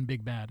be one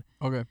big bad.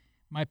 Okay.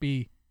 Might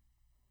be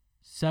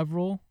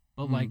several,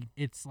 but Mhm. like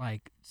it's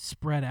like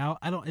spread out.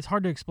 It's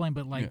hard to explain,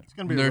 but like Yeah. It's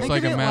gonna be There's Think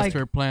like of a it like-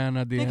 master plan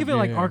at the think end. of it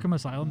like yeah, yeah. Arkham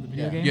Asylum, the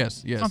video Yeah. game.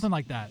 Yes. Yes. Something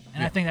like that. And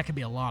I Yeah. think that could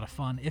be a lot of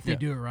fun if they Yeah.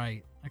 do it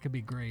right. That could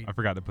be great. I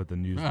forgot to put the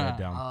news Ah. red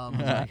down.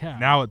 Like, yeah.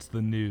 Now it's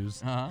the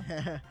news.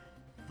 Uh-huh.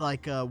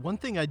 like one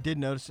thing I did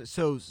notice.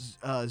 So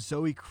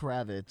Zoe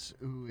Kravitz,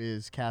 who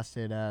is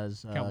casted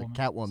as Catwoman.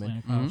 Catwoman,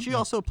 Selena Mhm. Kyle. she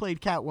also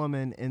played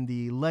Catwoman in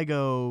the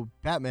Lego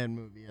Batman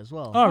movie as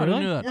well. Oh, I didn't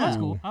really? know that. That's Yeah.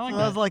 cool. I like So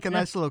that. that was like a Yeah.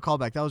 nice little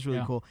callback. That was really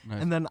Yeah. cool.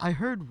 Nice. And then I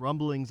heard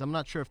rumblings. I'm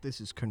not sure if this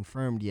is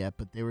confirmed yet,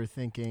 but they were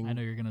thinking I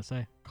know you're gonna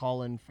say.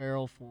 Colin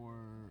Farrell for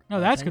No,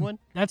 that's Penguin.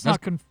 that's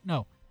That's- not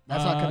no.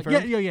 That's not Yeah,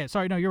 confirmed? yeah.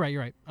 Sorry, no, you're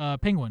right.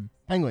 Penguin.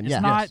 Penguin. It's Yeah.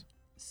 not Yes.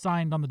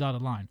 signed on the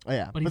dotted line. Oh,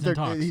 yeah. but he's in they're-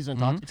 talks. He's in Mhm.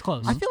 talks. It's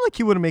close. I feel like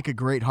he would make a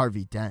great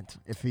Harvey Dent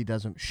if he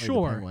doesn't play the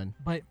Sure, Penguin.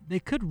 but they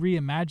could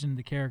reimagine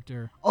the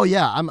character. Oh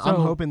yeah, I'm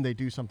So- hoping they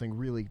do something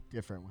really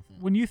different with it.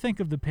 When you think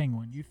of the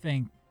Penguin, you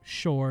think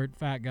short,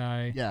 fat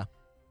guy, Yeah.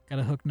 got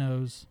a hook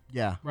nose.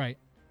 Yeah. Right.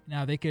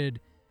 Now they could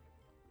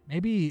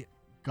maybe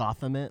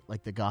Gotham it,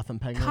 like the Gotham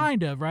Penguin.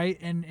 kind of, right?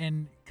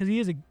 And because he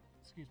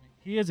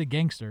is a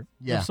gangster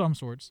Yeah. of some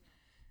sorts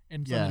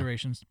in some Yeah.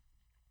 iterations.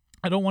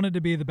 I don't want it to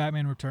be the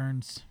Batman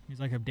Returns. He's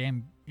like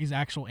he's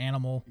actual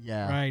animal.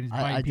 Yeah. Right. He's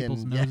I biting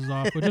people's didn't- yeah. noses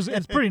off, which is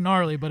it's pretty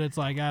gnarly, but it's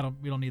like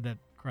we don't need that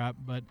crap.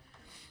 But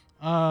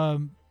Yeah.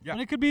 and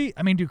it could be.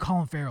 I mean, dude,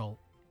 Colin Farrell.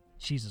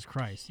 Jesus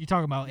Christ, you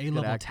talk about He's a A good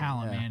level actor,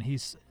 talent, yeah. man.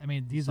 He's the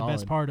best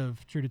Solid. part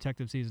of True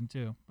Detective season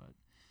 2. But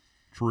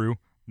True.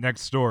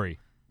 Next story.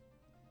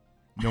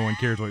 No one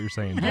cares what you're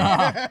saying.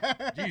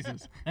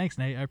 Jesus. thanks,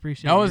 Nate. I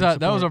appreciate That was your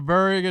that was a support.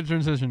 very good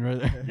transition right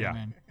there. Yeah.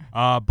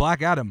 Man.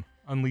 Black Adam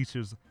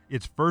unleashes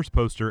its first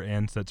poster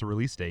and sets a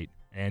release date.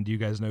 And do you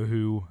guys know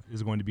who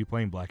is going to be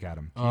playing Black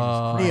Adam?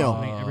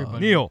 Neil. Everybody.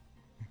 Neil.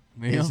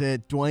 Neil? Is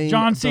it Dwayne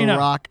John The Cena.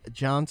 Rock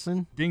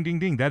Johnson? Ding, ding,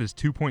 ding. That is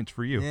 2 points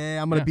for you.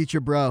 Yeah, I'm gonna Yeah. beat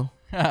your bro.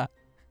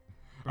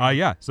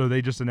 Yeah. So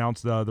they just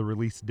announced the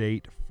release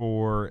date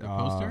for The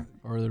poster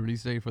or the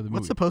release date for the movie?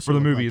 What's the poster for the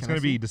look movie. like? It's Can I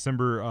going to be see?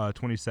 December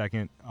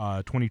 22nd,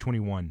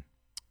 2021.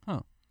 Huh.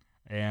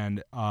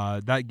 And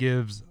that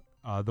gives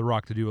The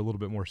Rock to do a little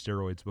bit more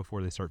steroids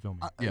before they start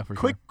filming. Yeah, for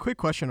Quick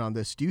question on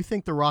this: do you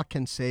think The Rock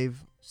can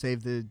save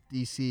the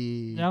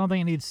DC? Yeah, I don't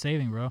think it needs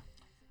saving, bro.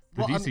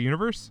 the well, DC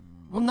Universe?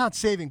 Well, not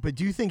saving, but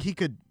do you think he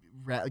could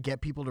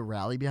get people to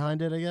rally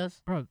behind it? I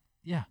guess Bro,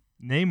 yeah.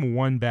 Name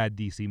one bad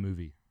DC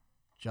movie.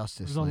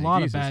 Justice There's a League.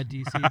 lot Jesus. of bad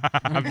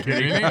DC. I'm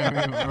kidding. Really?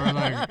 I mean, we're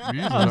like,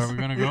 Jesus, are we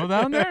gonna go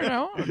down there?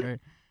 No. Okay.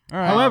 All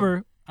right.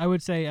 However, I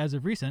would say as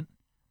of recent,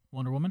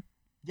 Wonder Woman.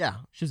 Yeah.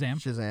 Shazam.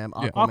 Shazam.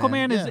 Yeah.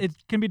 Aquaman yeah. is it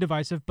can be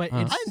divisive, but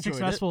Uh-huh. it's I enjoyed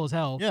successful as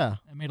hell. Yeah.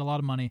 It made a lot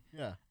of money,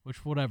 Yeah.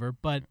 which whatever.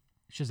 But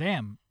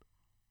Shazam,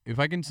 If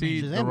I can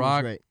see Shazam The was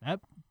Rock, great. that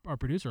our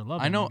producer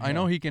loved. I know him. I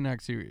know he can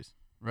act serious,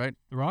 right?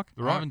 The Rock.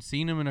 I haven't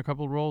seen him in a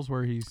couple roles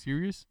where he's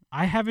serious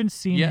I haven't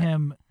seen Yeah.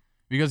 him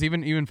because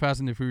even Fast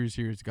and the Furious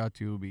series got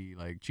to be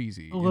like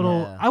cheesy. a you little.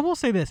 know? Yeah. I will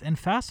say this: in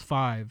Fast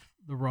 5,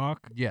 The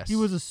Rock, Yes. he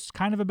was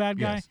kind of a bad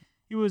guy. Yes.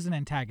 He was an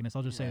antagonist.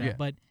 I'll just say that. Yeah.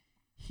 But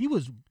he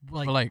was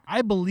like, But, like-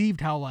 I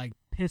believed how like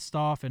pissed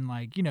off and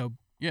like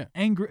Yeah.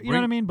 angry. You know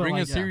what I mean? But Bring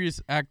like, a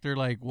serious actor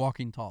like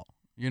Walking Tall.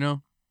 You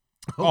know?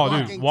 Oh, dude,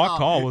 Walking Walk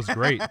Tall was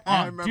great. I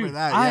Oh, remember dude,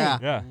 that. I Yeah.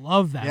 Yeah.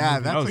 love that. Yeah,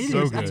 movie. that's a It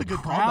so is good. a That's a good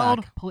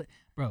crowd callback.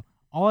 bro.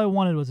 All I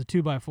wanted was a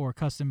 2x4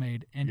 custom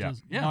made and Yeah.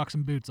 just Yeah. knock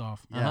some boots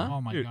off. Yeah. Oh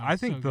my Dude, god. I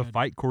think so the good.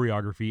 fight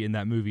choreography in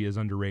that movie is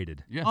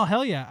underrated. Yeah. Oh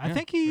hell yeah! I Yeah,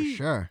 think For he.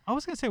 sure. I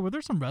was gonna say, were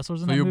there some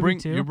wrestlers in So that you movie bring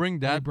too? you bring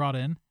they that brought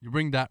in. you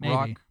bring that Maybe.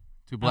 Rock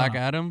to Black know.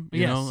 Adam, But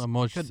you yes.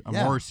 know, Could- a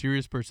yeah. more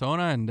serious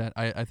persona, and that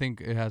I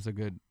think it has a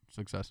good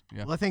success.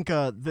 Yeah. Well, I think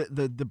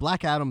the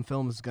Black Adam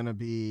film is gonna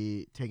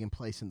be taking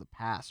place in the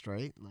past,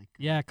 right? Like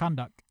Yeah,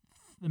 Kandak,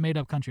 the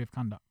made-up country of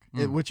Kandak.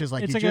 which is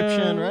like It's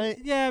Egyptian, like a, right?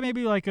 Yeah,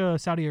 maybe like a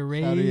Saudi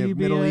Arabia,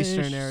 Middle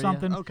Eastern area.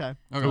 something. Okay.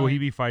 Okay. So will he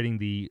be fighting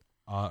the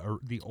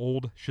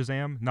old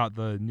Shazam, not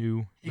the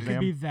new It Shazam? could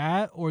be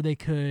that, or they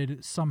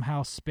could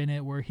somehow spin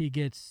it where he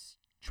gets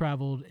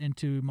traveled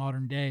into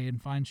modern day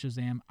and finds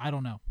Shazam. I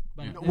don't know,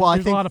 but Yeah. Well, I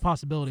there's a think lot of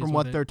possibilities. From with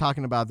what it. they're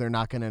talking about, they're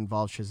not going to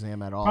involve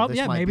Shazam at all. Probably-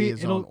 this yeah, might maybe be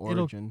his it'll- own it'll-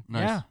 origin.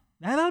 Nice.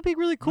 Yeah, that'd be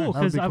really cool That would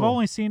because be I've cool.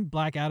 only seen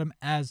Black Adam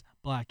as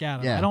Black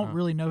Adam. Yeah. I don't Uh-huh.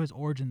 really know his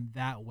origin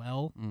that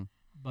well, Mm.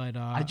 but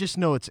I just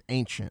know it's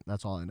ancient.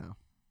 That's all I know.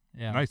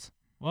 yeah. Nice.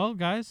 Well,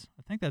 guys,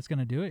 I think that's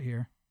gonna do it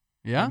here.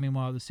 Yeah.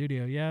 Meanwhile, at the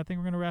studio, yeah, I think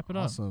we're gonna wrap it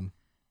up. Awesome.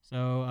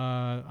 So,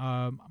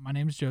 my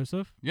name is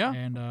Joseph. Yeah.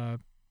 And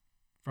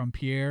from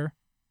Pierre,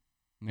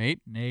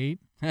 Nate. Nate,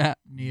 Yeah.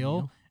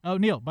 Neil. Oh,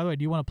 Neil. By the way,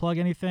 do you want to plug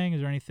anything?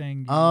 Is there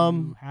anything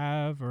you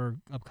have or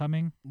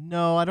upcoming?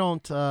 No, I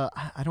don't.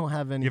 I don't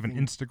have anything. You have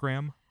an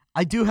Instagram?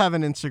 I do have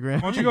an Instagram. Why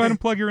don't you go ahead and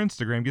plug your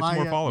Instagram? Get some My,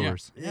 more yeah.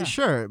 followers. Yeah.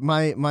 Sure.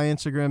 My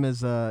Instagram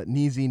is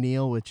Neezy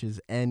Neal, which is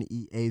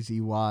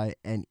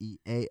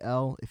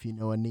NEAZYNEAL. If you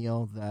know a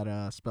Neil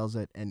that spells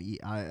it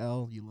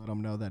NEIL, you let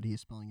him know that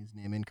he's spelling his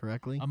name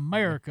incorrectly.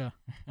 America.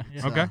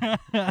 Yeah. Okay.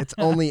 It's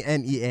only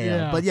NEAL.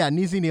 Yeah. But yeah,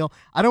 Neezy Neal.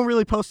 I don't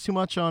really post too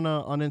much on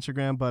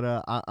Instagram, but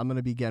I'm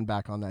gonna be getting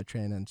back on that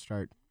train and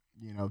start,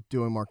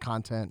 doing more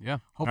content. Yeah.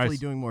 Hopefully Nice.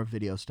 doing more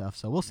video stuff.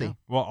 So we'll see. Yeah.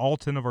 Well, all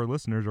 10 of our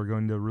listeners are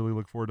going to really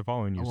look forward to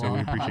following you, so Well, we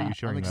appreciate you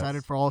sharing I'm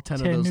excited that. for all 10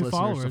 of 10 those new listeners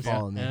followers. to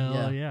follow me.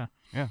 Hell yeah.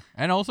 Yeah.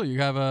 And also, you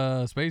have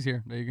a space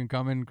here that you can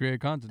come and create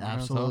content. you know,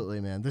 so- Absolutely,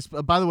 man. This,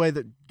 by the way,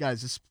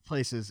 guys, this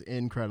place is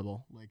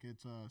incredible. Like,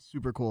 it's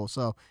super cool.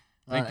 So,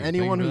 Thank you.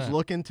 anyone Thank you for who's that.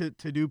 looking to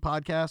do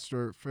podcasts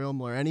or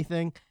film or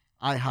anything,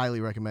 I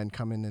highly recommend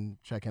coming and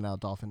checking out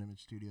Dolphin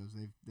Image Studios.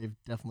 They've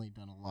definitely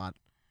done a lot.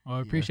 Well,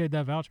 I appreciate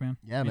that vouch, man.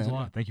 Yeah, Means man. a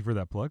lot. Thank you for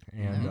that plug.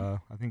 And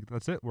Mhm. I think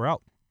that's it. We're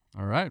out.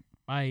 All right.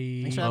 Bye.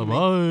 Thanks for having me.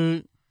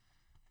 Bye-bye.